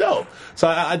was pretty dope. So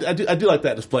I do like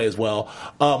that display as well.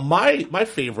 My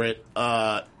favorite,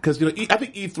 because I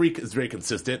think E3 is very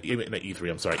consistent. Not E3,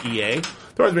 I'm sorry, EA. They're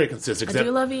always very consistent. I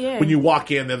do love EA. When you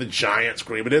walk in, they're the giant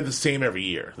screen, but they're the same every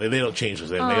year. They don't change those.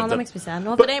 That makes me sad.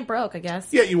 Well, if But- it ain't broke, I guess.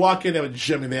 Yeah, you walk in,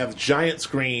 they have giant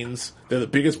screens. They're the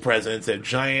biggest presents. They have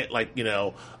giant,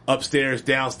 upstairs,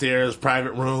 downstairs,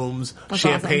 private rooms,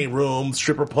 champagne rooms,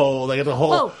 stripper pole. They have the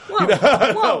whole.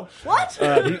 Whoa, what?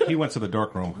 He went to the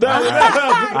dark room.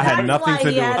 I had nothing to do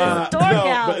with that.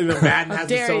 but Madden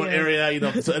has its Dare own you.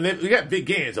 area, so, and they got big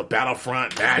games. So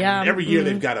Battlefront, Madden. Yeah, Every year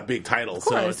they've got a big title,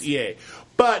 so course. it's EA.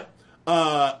 But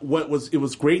it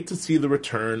was great to see the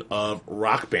return of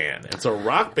Rock Band, and so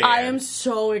Rock Band. I am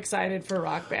so excited for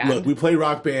Rock Band. Look, we played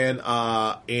Rock Band,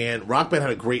 and Rock Band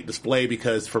had a great display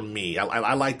because, for me,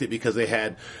 I liked it because they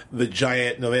had the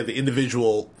giant. They had the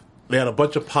individual. They had a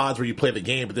bunch of pods where you play the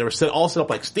game, but they were all set up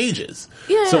like stages.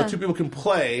 Yeah. So two people can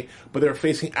play, but they're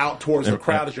facing out towards the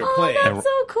crowd as you're playing. That's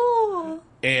so cool.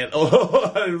 And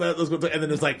and then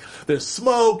there's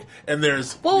smoke, and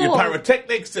there's Whoa.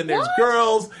 pyrotechnics, and there's What?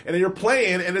 girls, girls, and then you're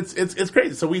playing, and it's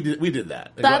crazy. So we did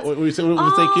that. That's- What we say,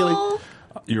 Keely?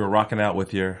 You were rocking out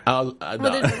with your. I was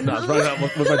running out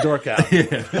with my dork out. Man,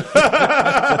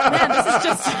 this is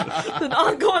just an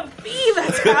ongoing theme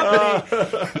that's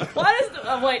happening. Why is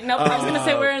wait, nope, I was going to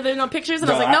say where there are no pictures,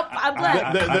 and I was like, nope, I'm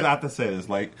glad. I have to say this.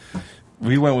 Like,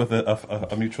 we went with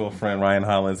a mutual friend, Ryan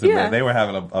Hollins, and Yeah. they were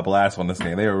having a blast on this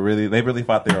game. They really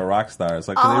thought they were rock stars.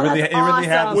 Like, 'cause Oh, they that's really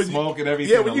had awesome. the smoke and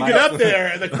everything. Yeah, when you get up there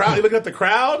and the crowd, you look at the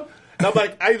crowd, and I'm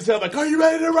like, I even said, are you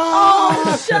ready to rock?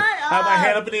 Oh, shut I have my up.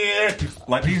 hand up in the air.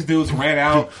 Like, these dudes ran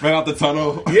out the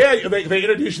tunnel. Yeah, they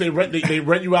introduce you. They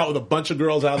run you out with a bunch of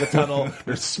girls out of the tunnel.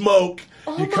 There's smoke.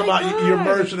 You come my out. You God.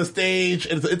 emerge to the stage,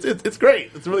 and it's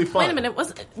great. It's really fun. Wait a minute,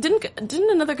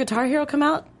 didn't another Guitar Hero come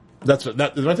out? That's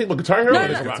that. Did I think about Guitar Hero? No, or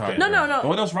no, is it no. Rock Band? No.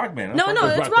 Oh, that was Rock Band. No, It's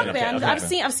it's Rock Rock Band. Band.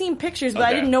 Okay. I've seen pictures, but I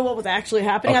Okay. didn't know what was actually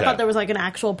happening. I Okay. thought there was like an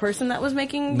actual person that was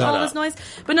making No, all no. this noise.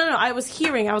 But no, I was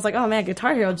hearing. I was like, oh man,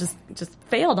 Guitar Hero just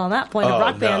failed on that point.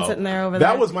 Rock Band sitting there over there.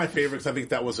 That was my favorite because I think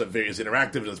that was a very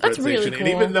interactive in its That's presentation, really and cool.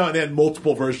 even though it had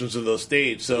multiple versions of the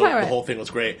stage, so Right. the whole thing was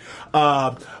great.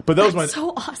 But that was my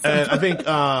so awesome. And I think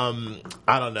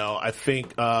I don't know. I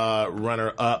think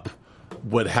runner up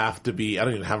would have to be. I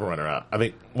don't even have a runner up. I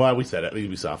think. Well, we said it.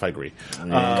 Ubisoft. I agree. Good for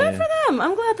them.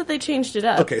 I'm glad that they changed it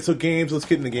up. Okay, so games. Let's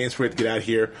get into games for it to get out of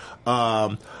here.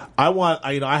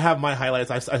 I have my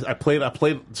highlights. I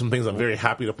played some things I'm very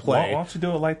happy to play. Why don't you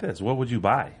do it like this? What would you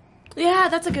buy? Yeah,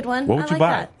 that's a good one. What would I you like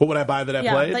buy? That. What would I buy that I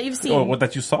Yeah, played? that you've seen. Or what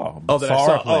that you saw? Oh, that I or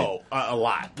saw. played? A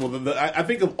lot. Well, I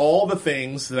think of all the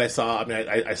things that I saw. I mean,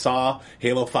 I saw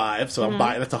Halo 5, so I'm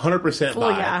buying. That's 100% buy.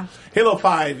 Well, yeah. Halo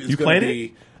 5 is You going to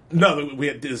played be. No, we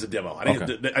had this is a demo. I think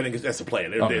Okay. I think that's a play.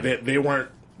 Okay. They weren't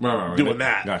Right. doing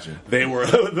that. Gotcha. They were.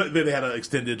 They had an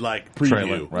extended like preview.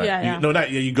 Trailer, right. Yeah.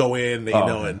 You go in, you Oh,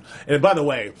 know, okay. and by the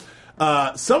way.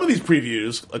 Some of these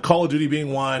previews, Call of Duty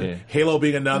being one, Yeah. Halo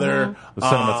being another, The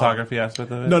cinematography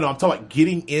aspect of it? No, I'm talking about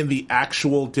getting in the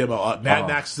actual demo. Mad Oh.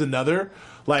 Max is another.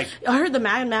 Like, I heard the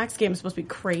Mad Max game is supposed to be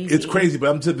crazy. it's crazy,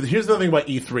 but here's the thing about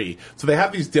E3. So they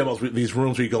have these demos, these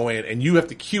rooms where you go in, and you have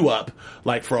to queue up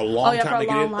like for a long yeah, time for to a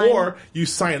get long in, line. or you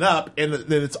sign up, and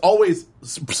then it's always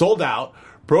sold out,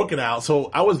 broken out. So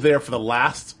I was there for the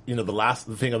last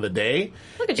thing of the day.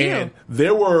 Look at you. And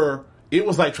there were. It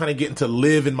was like trying to get into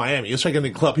Live in Miami. It was trying to get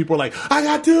in the club. People were like, "I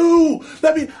got to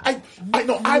let me. I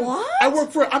know. What? I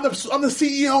work for. I'm the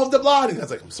CEO of the blah." And I was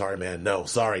like, "I'm sorry, man. No,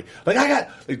 sorry." Like I got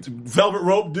like, Velvet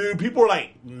Rope, dude. People were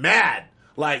like mad,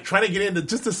 like trying to get into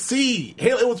just to see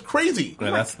Halo. It was crazy.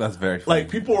 Yeah, that's very funny. Like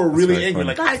people were That's really very angry.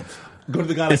 funny. Like I go to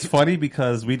the guy. It's like, funny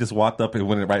because we just walked up and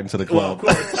went right into the well, of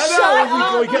club. course.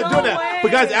 I know. We kept no doing that. way.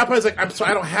 But guys, Apple's like, I'm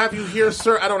sorry, I don't have you here,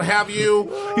 sir. I don't have you.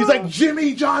 He's like,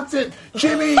 Jimmy Johnson,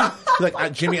 Jimmy. He's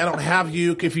like, Jimmy, I don't have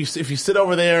you. If you sit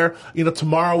over there,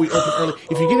 tomorrow we open early.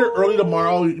 If you get here early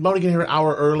tomorrow, you might get here an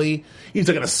hour early. He's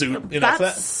like in a suit.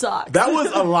 That sucks. That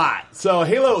was a lot. So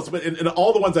Halo, but in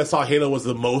all the ones I saw, Halo was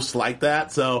the most like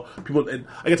that. So people, and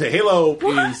I can tell you,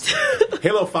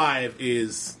 Halo 5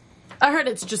 is. I heard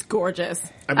it's just gorgeous.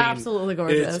 I mean, absolutely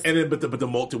gorgeous. And then, but the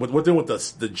multi, what they're doing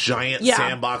with the giant Yeah.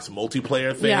 sandbox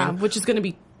multiplayer thing. Yeah, which is going to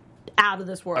be out of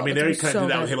this world. I mean, they It's kind gonna of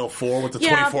be did that so with good. Halo 4 with the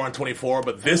Yeah. 24 and 24,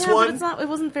 but this Yeah, one, but it's not. It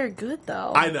wasn't very good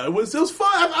though. I know it was fun.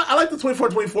 I like the 24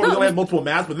 and 24. They only had multiple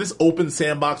maps, but this open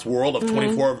sandbox world of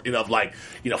 24, of like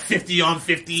 50 on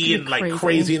 50 and like crazy.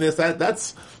 craziness.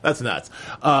 That's nuts.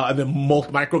 And then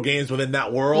micro games within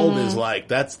that world is like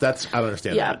that's I don't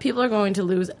understand. Yeah, that. people are going to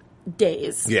lose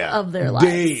days Yeah, of their lives.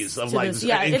 days of to like this.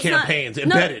 Yeah, in it's campaigns, not,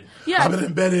 embedded. No, yeah, I've been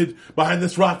embedded behind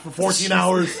this rock for 14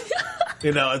 hours.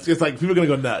 It's like people are gonna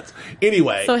go nuts.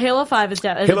 Anyway, so Halo 5 is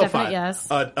a Halo definite 5. yes.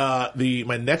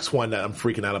 My next one that I'm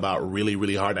freaking out about really,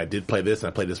 really hard. I did play this, and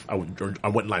I played this. I went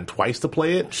in line twice to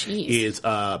play it. Jeez. Is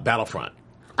Battlefront.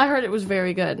 I heard it was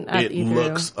very good at It E3.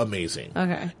 looks amazing.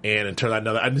 Okay. And it turned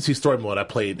out I didn't see story mode. I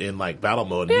played in like battle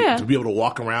mode. Yeah. To be able to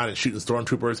walk around and shooting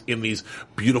stormtroopers in these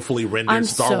beautifully rendered I'm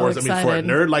Star so Wars. I mean, for a excited.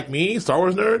 nerd like me, Star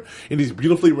Wars nerd, in these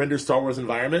beautifully rendered Star Wars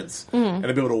environments, and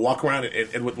to be able to walk around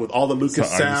and with all the Lucas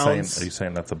So sounds. are you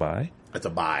saying that's a buy? That's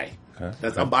a buy.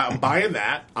 Okay. I'm buying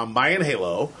that. I'm buying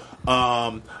Halo.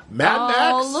 Mad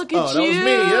Max. look at that was me.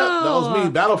 Yep, that was you. me.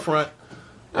 Battlefront.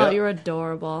 Oh, you're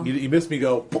adorable. You missed me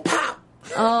go. Pow!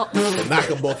 Oh, And knock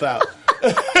them both out. They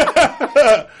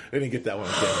didn't get that one.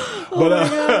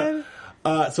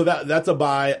 But so that's a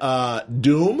buy.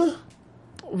 Doom.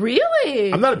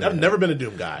 really? I've never been a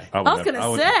Doom guy. I was gonna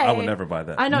say. I would never buy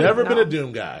that. I know. Never no. been a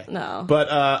Doom guy. No. But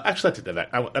actually, I take that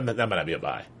back. That might not be a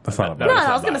buy. That's not a buy. No, that's I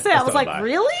not was a gonna buy. say. I That's was not a like, buy.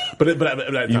 really? But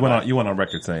You went on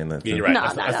record saying that. Yeah, you're right. No,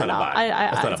 that's no, not no, a no. buy.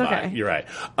 That's not it's a buy. okay. You're right.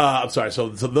 I'm sorry. So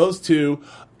those two,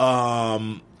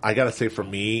 I gotta say for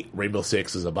me, Rainbow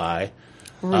Six is a buy.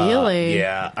 Really?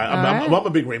 Yeah, Alright. I'm a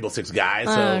big Rainbow Six guy.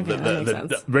 So Okay, that makes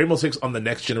sense. the Rainbow Six on the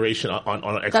next generation on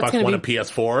Xbox gonna One be and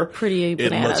PS4, pretty it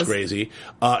bananas. looks crazy.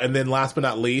 And then last but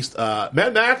not least,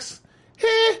 Mad Max.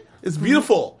 It's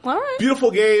beautiful. All right.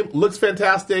 Beautiful game. Looks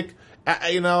fantastic. That's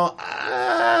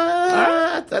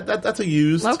a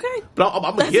used. Okay. But I'm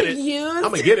gonna That's get a it. used? I'm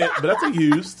gonna get it, but that's a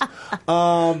used.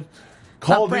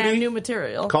 Call of Brand Duty. new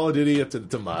material. Call of Duty. It's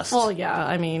a must. Well, yeah.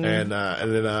 I mean, And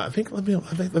then I think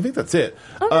that's it.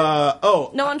 no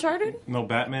Uncharted. No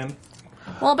Batman.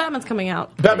 Well, Batman's coming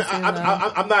out. Batman, pretty soon,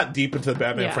 though. I'm not deep into the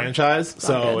Batman Yeah. franchise, It's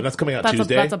all so good. and that's coming out That's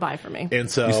Tuesday. that's a buy for me. And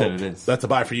so You said it is. that's a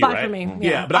buy for you, Buy right? for me,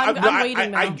 yeah. but I'm I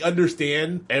waiting, I though.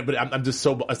 understand, but I'm just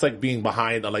so it's like being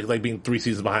behind, like being 3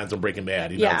 seasons behind some Breaking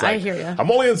Bad. You know? Yeah, It's like, I hear ya. I'm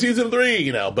only in season 3,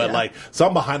 you know, but Yeah. like so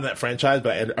I'm behind that franchise,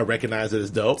 but I recognize it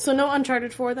as dope. So no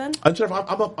Uncharted 4 then? I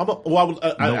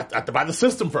have to buy the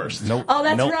system first. Nope. Oh,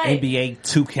 that's nope. right. NBA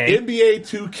 2K. NBA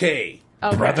 2K.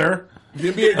 Okay. Brother. The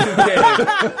NBA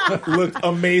 2K looked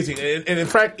amazing, and in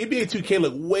fact, NBA 2K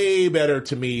looked way better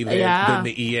to me than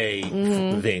the EA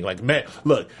thing. Like, man,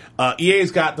 look,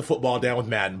 EA's got the football down with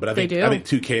Madden, but I think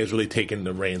 2K has really taken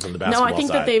the reins on the basketball No, I think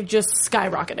side. that they've just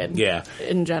skyrocketed. Yeah.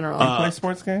 In general. Play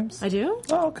sports games? I do?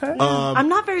 Oh, okay. I'm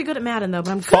not very good at Madden though,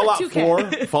 but I'm good Fallout at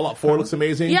 2K. 4. Fallout 4 looks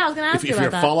amazing. Yeah, I was gonna ask if you you're about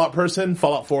a that. Fallout person,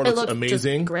 Fallout 4 looks looks just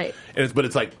amazing. great. And but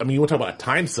it's like, I mean, you want to talk about a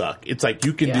time suck. It's like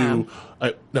you can Yeah. do.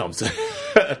 No, I'm saying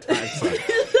a time suck.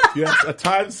 Yes, a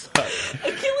time suck.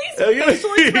 Achilles' yeah.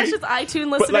 facial expressions, iTunes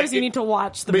listeners, like, you need to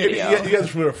watch the I mean, video. you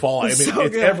guys remember Fallout? I mean, So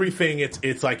it's good. everything.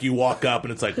 It's like you walk up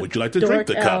and it's like, would you like to drink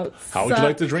the Dork cup? out, How would you suck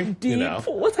like to drink? deep. You know,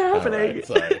 What's All happening? right,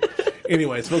 sorry.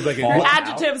 Anyway, it feels like Your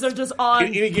adjectives are just on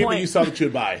any game that point. you saw that you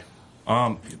would buy.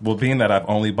 Well, being that I've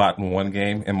only bought one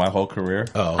game in my whole career,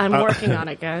 I'm working on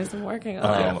it, guys. I'm working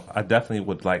on it. I definitely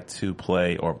would like to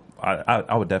play, or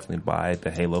I would definitely buy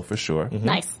the Halo for sure.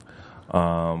 Nice.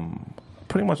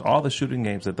 Pretty much all the shooting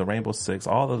games, the Rainbow Six,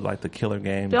 all the killer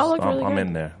games. They all look really I'm good.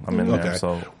 in there. I'm in there. Okay.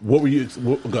 So What were you?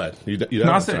 Go ahead. You done? No,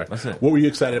 that's Sorry. it. That's it. What were you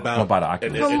excited about? I'm about the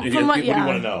Oculus. And From what what, do you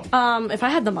want to know? If I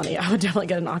had the money, I would definitely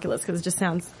get an Oculus because it just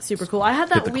sounds super cool. I had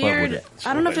Hit that the club with weird. it.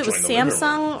 I don't know if it was Join the living room.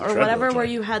 Samsung or Treadmill whatever, where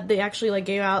joint. you had they actually like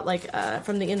gave out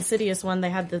from the Insidious one. They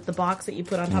had the box that you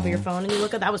put on top of your phone and you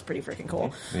look at. That was pretty freaking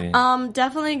cool. Yeah.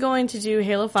 Definitely going to do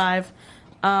Halo 5,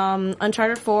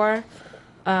 Uncharted 4.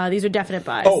 These are definite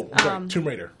buys. Oh, sorry, Tomb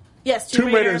Raider. Yes, Tomb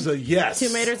Raider's a yes.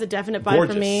 Tomb Raider's a definite buy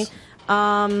Gorgeous. for me.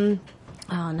 Oh,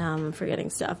 now I'm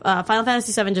forgetting stuff. Final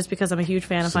Fantasy VII, just because I'm a huge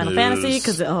fan of Final Snooze. Fantasy.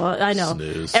 Because I know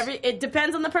Snooze. it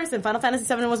depends on the person. Final Fantasy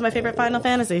VII was my favorite Final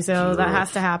Fantasy, so that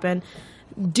has to happen.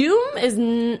 Doom is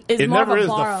It more never of a is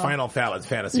borrow. the Final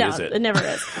Fantasy, No, is it? it never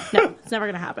is. No, it's never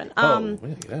gonna happen. Oh, we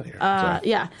gotta get out of here. Sorry.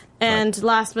 Yeah, and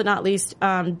last but not least,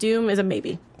 Doom is a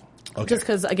maybe. Okay. Just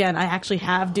because, again, I actually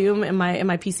have Doom in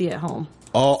my PC at home.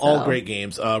 All So- great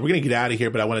games. We're gonna get out of here,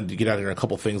 but I wanted to get out of here on a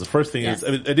couple things. The first thing Yes.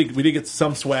 is, I think we did get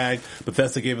some swag.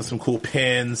 Bethesda gave us some cool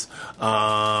pins,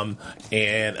 and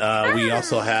we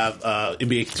also have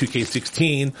NBA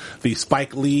 2K16, the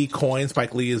Spike Lee coin.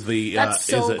 Spike Lee is the That's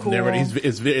so is a cool.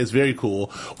 is very cool.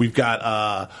 We've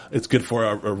got it's good for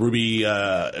a Ruby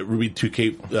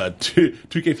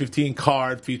 2K15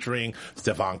 card featuring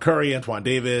Stephon Curry, Antoine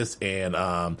Davis, and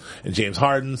James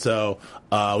Harden. So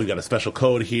we've got a special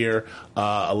code here.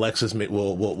 Alexis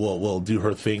will do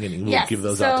her thing and we'll give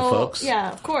those out to folks.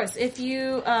 Yeah, of course. If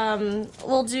you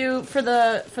we'll do for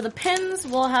the pins,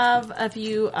 we'll have if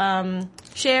you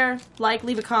share,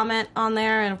 leave a comment on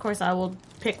there, and of course I will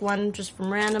pick one just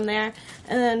from random there.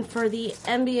 And then for the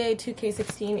NBA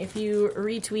 2K16, if you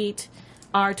retweet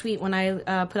our tweet when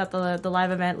I put up the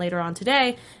live event later on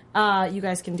today, you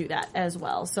guys can do that as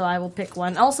well. So I will pick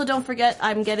one. Also, don't forget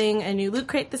I'm getting a new Loot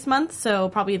Crate this month, so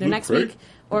probably either Loot next Crate? week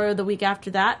or the week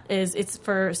after that. It's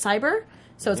for cyber,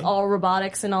 so it's all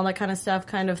robotics and all that kind of stuff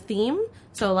kind of theme.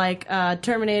 So like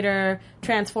Terminator,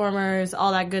 Transformers,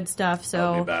 all that good stuff.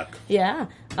 So I'll be back. yeah.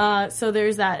 So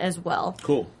there's that as well.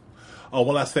 Cool. Oh,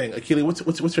 one last thing, Akili,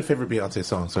 what's your favorite Beyonce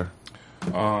song, sir?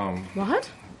 What?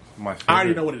 my favorite, I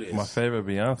already know what it is. My favorite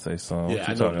Beyonce song. Yeah, what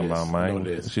I you know talking what it about, is. I man? know what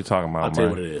it is. What you talking about, I'll tell you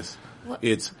man? what it is.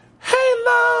 It's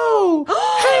Halo,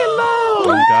 Halo. You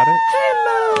got it?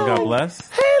 Halo. You got blessed?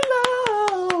 Halo.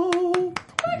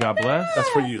 You got blessed? That's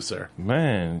for you, sir.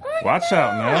 Man, watch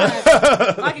out now.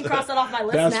 I can cross that off my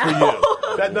list That's now. for you.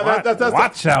 That's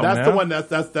Watch out, That's man. the one.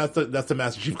 That's the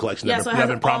Master Chief Collection. Yeah, that so it I've has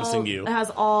been promising all, you. It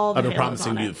has all the I've been Halos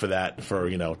promising on you it. for that for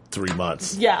 3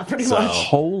 months. Yeah, pretty So- much.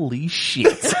 Holy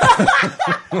shit.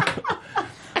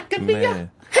 Man.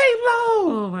 Halo.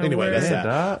 Oh, my Anyway, word. that's Man,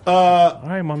 that. dog. All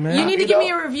right, my man. You need to You give know,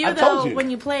 me a review I told though you. when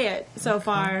you play it so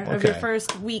far of Okay. your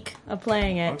first week of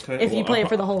playing it. Okay, If you well, play it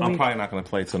for the whole I'm week. probably not going to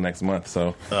play till next month,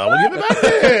 so. We'll give it back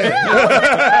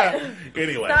then.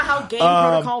 Anyway, That's not how game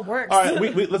protocol works. All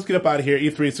right, let's get up out of here.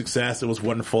 E3 is success. It was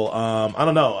wonderful. I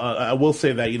don't know. I will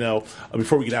say that,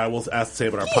 before we get out, I will ask to say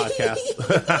about our podcast.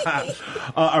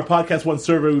 Our podcast one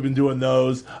survey, we've been doing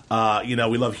those. We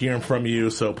love hearing from you,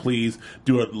 so please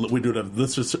we do a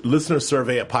listener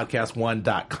survey at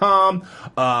podcast1.com.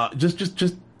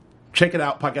 Just check it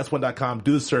out, podcast1.com,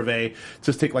 do the survey.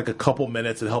 Just take like a couple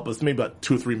minutes and help us, maybe about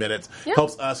 2 or 3 minutes. Yeah.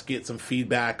 Helps us get some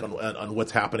feedback on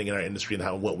what's happening in our industry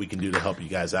and what we can do to help you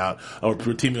guys out. We're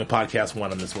teaming with Podcast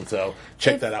One on this one, so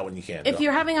check that out when you can. If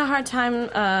you're having a hard time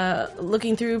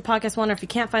looking through Podcast One, or if you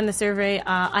can't find the survey,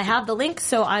 I have the link,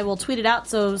 so I will tweet it out.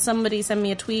 So somebody send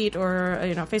me a tweet or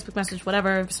Facebook message,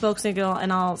 whatever, smoke signal,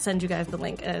 and I'll send you guys the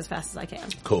link as fast as I can.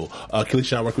 Cool.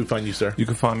 Kelishan, where can we find you, sir? You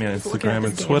can find me on Instagram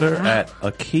and this Twitter game. at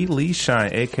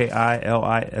Akilishine,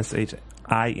 AKILISHINE.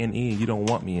 You don't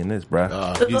want me in this, bruh.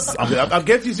 I'll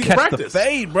get you so you can Catch practice. the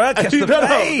fade, bruh. Catch the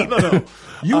fade. No.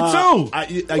 You too.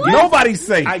 Nobody's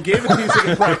safe. I gave it to you so you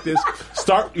can practice.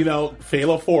 Start,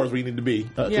 Halo 4 is where you need to be.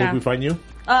 So where can we find you?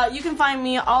 You can find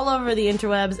me all over the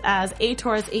interwebs as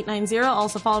atorres890.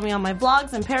 Also follow me on my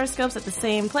blogs and Periscopes at the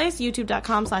same place,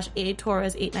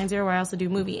 youtube.com/atorres890, where I also do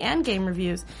movie and game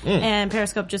reviews, and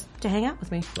Periscope just to hang out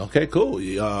with me. Okay, cool.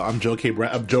 I'm Joe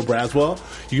Braswell.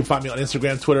 You can find me on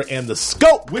Instagram, Twitter, and The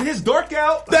Scope with his dork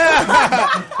out.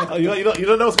 you don't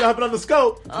know what's going to happen on The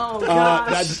Scope. Oh,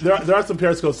 gosh. There are some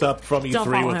Periscope stuff from Don't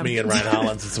E3 follow with him. me and Ryan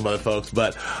Hollins and some other folks.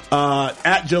 But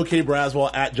at Joe K.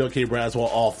 Braswell,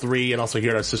 all three, and also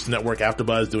here at our sister network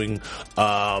AfterBuzz doing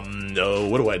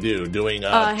what do I do? Doing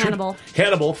Hannibal.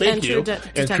 Hannibal, thank And you.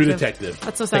 And True Detective.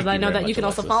 That's so sad, but I know that you can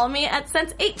also follow me at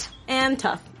Sense8 and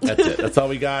Tough. That's it. That's all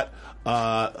we got.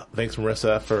 Thanks,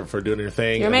 Marissa, for doing your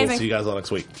thing. You're and amazing. We'll see you guys all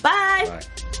next week. Bye. All right.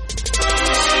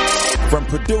 From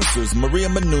producers Maria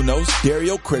Menounos,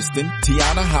 Dario Kristen,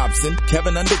 Tiana Hobson,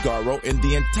 Kevin Undergaro, and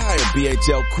the entire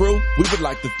BHL crew, we would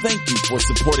like to thank you for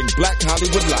supporting Black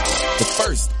Hollywood Live, the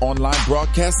first online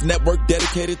broadcast network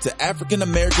dedicated to African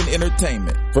American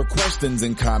entertainment. For questions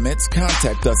and comments,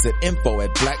 contact us at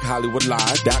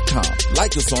info@blackhollywoodlive.com.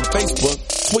 Like us on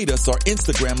Facebook, tweet us, or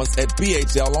Instagram us at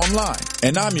BHL Online.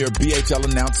 And I'm your BHL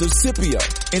announcer, Scipio.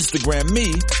 Instagram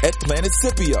me at Planet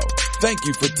Scipio. Thank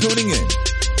you for tuning in.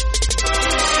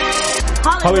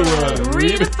 Hollywood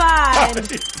redefined.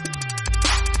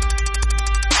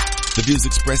 The views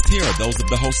expressed here are those of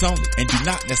the host only and do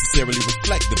not necessarily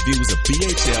reflect the views of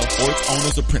BHL or its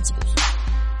owners or principals.